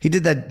 He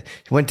did that.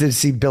 He went to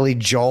see Billy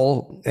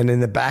Joel, and in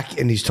the back,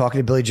 and he's talking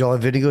to Billy Joel,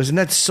 and Vinny goes, "And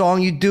that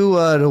song you do,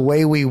 The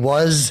Way We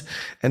Was,"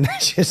 and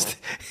it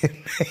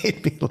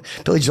made me.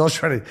 Billy Joel's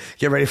trying to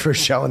get ready for a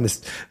show, and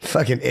this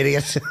fucking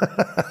idiot.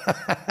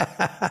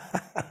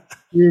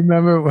 You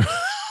remember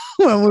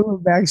when we were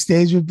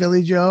backstage with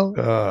Billy Joel?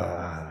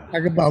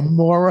 Talk about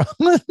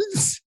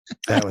morons.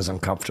 That was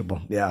uncomfortable.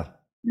 Yeah.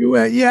 You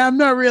went, yeah, I'm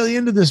not really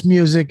into this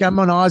music. I'm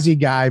an Aussie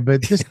guy,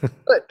 but this,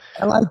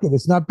 I like it.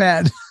 It's not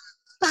bad.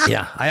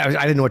 Yeah, I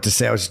didn't know what to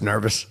say. I was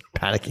nervous,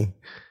 panicking.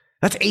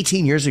 That's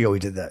 18 years ago we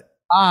did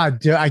that.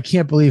 Dude, I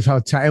can't believe how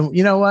time.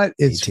 You know what?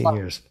 It's 18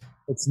 years.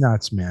 It's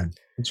nuts, man.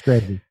 It's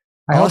crazy.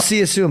 I'll see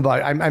you soon,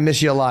 bud. I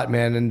miss you a lot,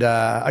 man. And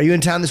are you in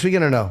town this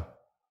weekend or no?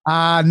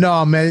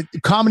 No, man.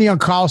 Comedy on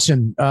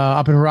Carlson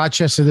up in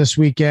Rochester this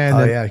weekend.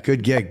 Oh yeah,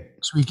 good gig.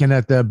 This weekend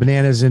at the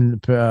Bananas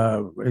in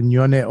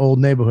your old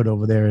neighborhood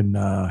over there in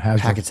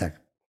Hackensack.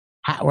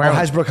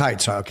 Hasbrook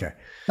Heights. Oh, okay.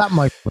 Something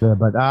like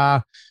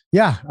that.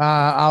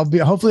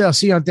 But hopefully I'll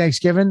see you on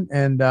Thanksgiving.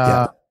 And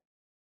I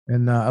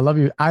love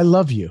you. I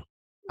love you.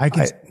 I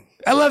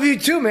love you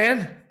too,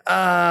 man.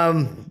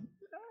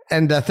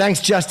 And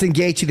thanks, Justin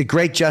Gaethje, the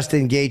great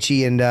Justin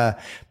Gaethje, and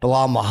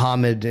Bilal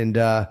Muhammad.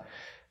 And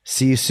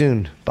see you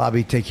soon.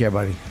 Bobby, take care,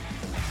 buddy.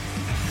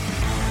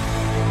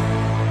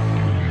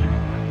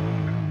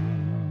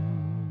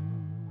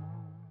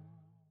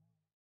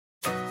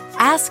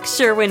 Ask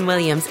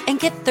Sherwin-Williams and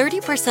get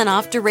 30%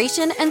 off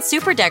Duration and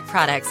Super Deck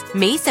products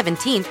May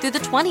 17th through the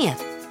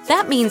 20th.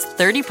 That means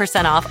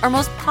 30% off our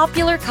most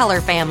popular color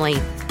family,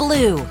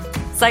 blue.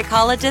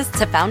 Psychologists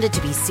have found it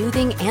to be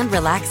soothing and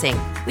relaxing,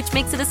 which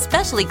makes it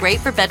especially great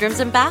for bedrooms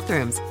and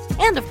bathrooms.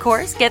 And of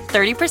course, get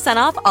 30%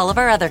 off all of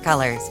our other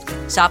colors.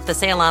 Shop the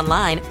sale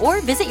online or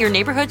visit your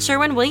neighborhood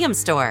Sherwin-Williams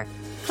store.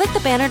 Click the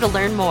banner to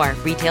learn more.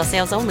 Retail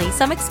sales only.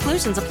 Some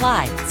exclusions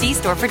apply. See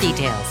store for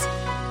details.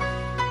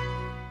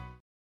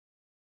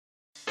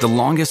 The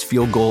longest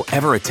field goal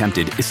ever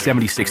attempted is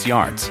 76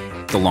 yards.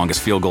 The longest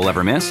field goal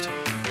ever missed?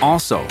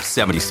 Also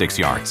 76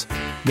 yards.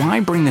 Why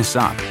bring this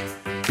up?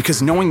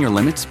 Because knowing your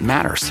limits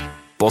matters,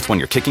 both when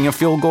you're kicking a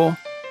field goal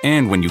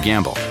and when you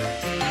gamble.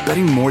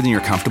 Betting more than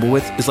you're comfortable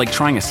with is like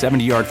trying a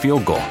 70-yard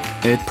field goal.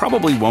 It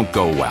probably won't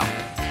go well.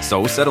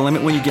 So set a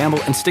limit when you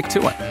gamble and stick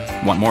to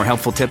it. Want more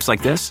helpful tips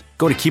like this?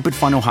 Go to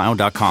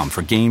keepitfunohio.com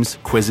for games,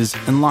 quizzes,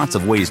 and lots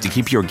of ways to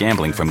keep your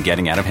gambling from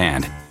getting out of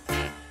hand.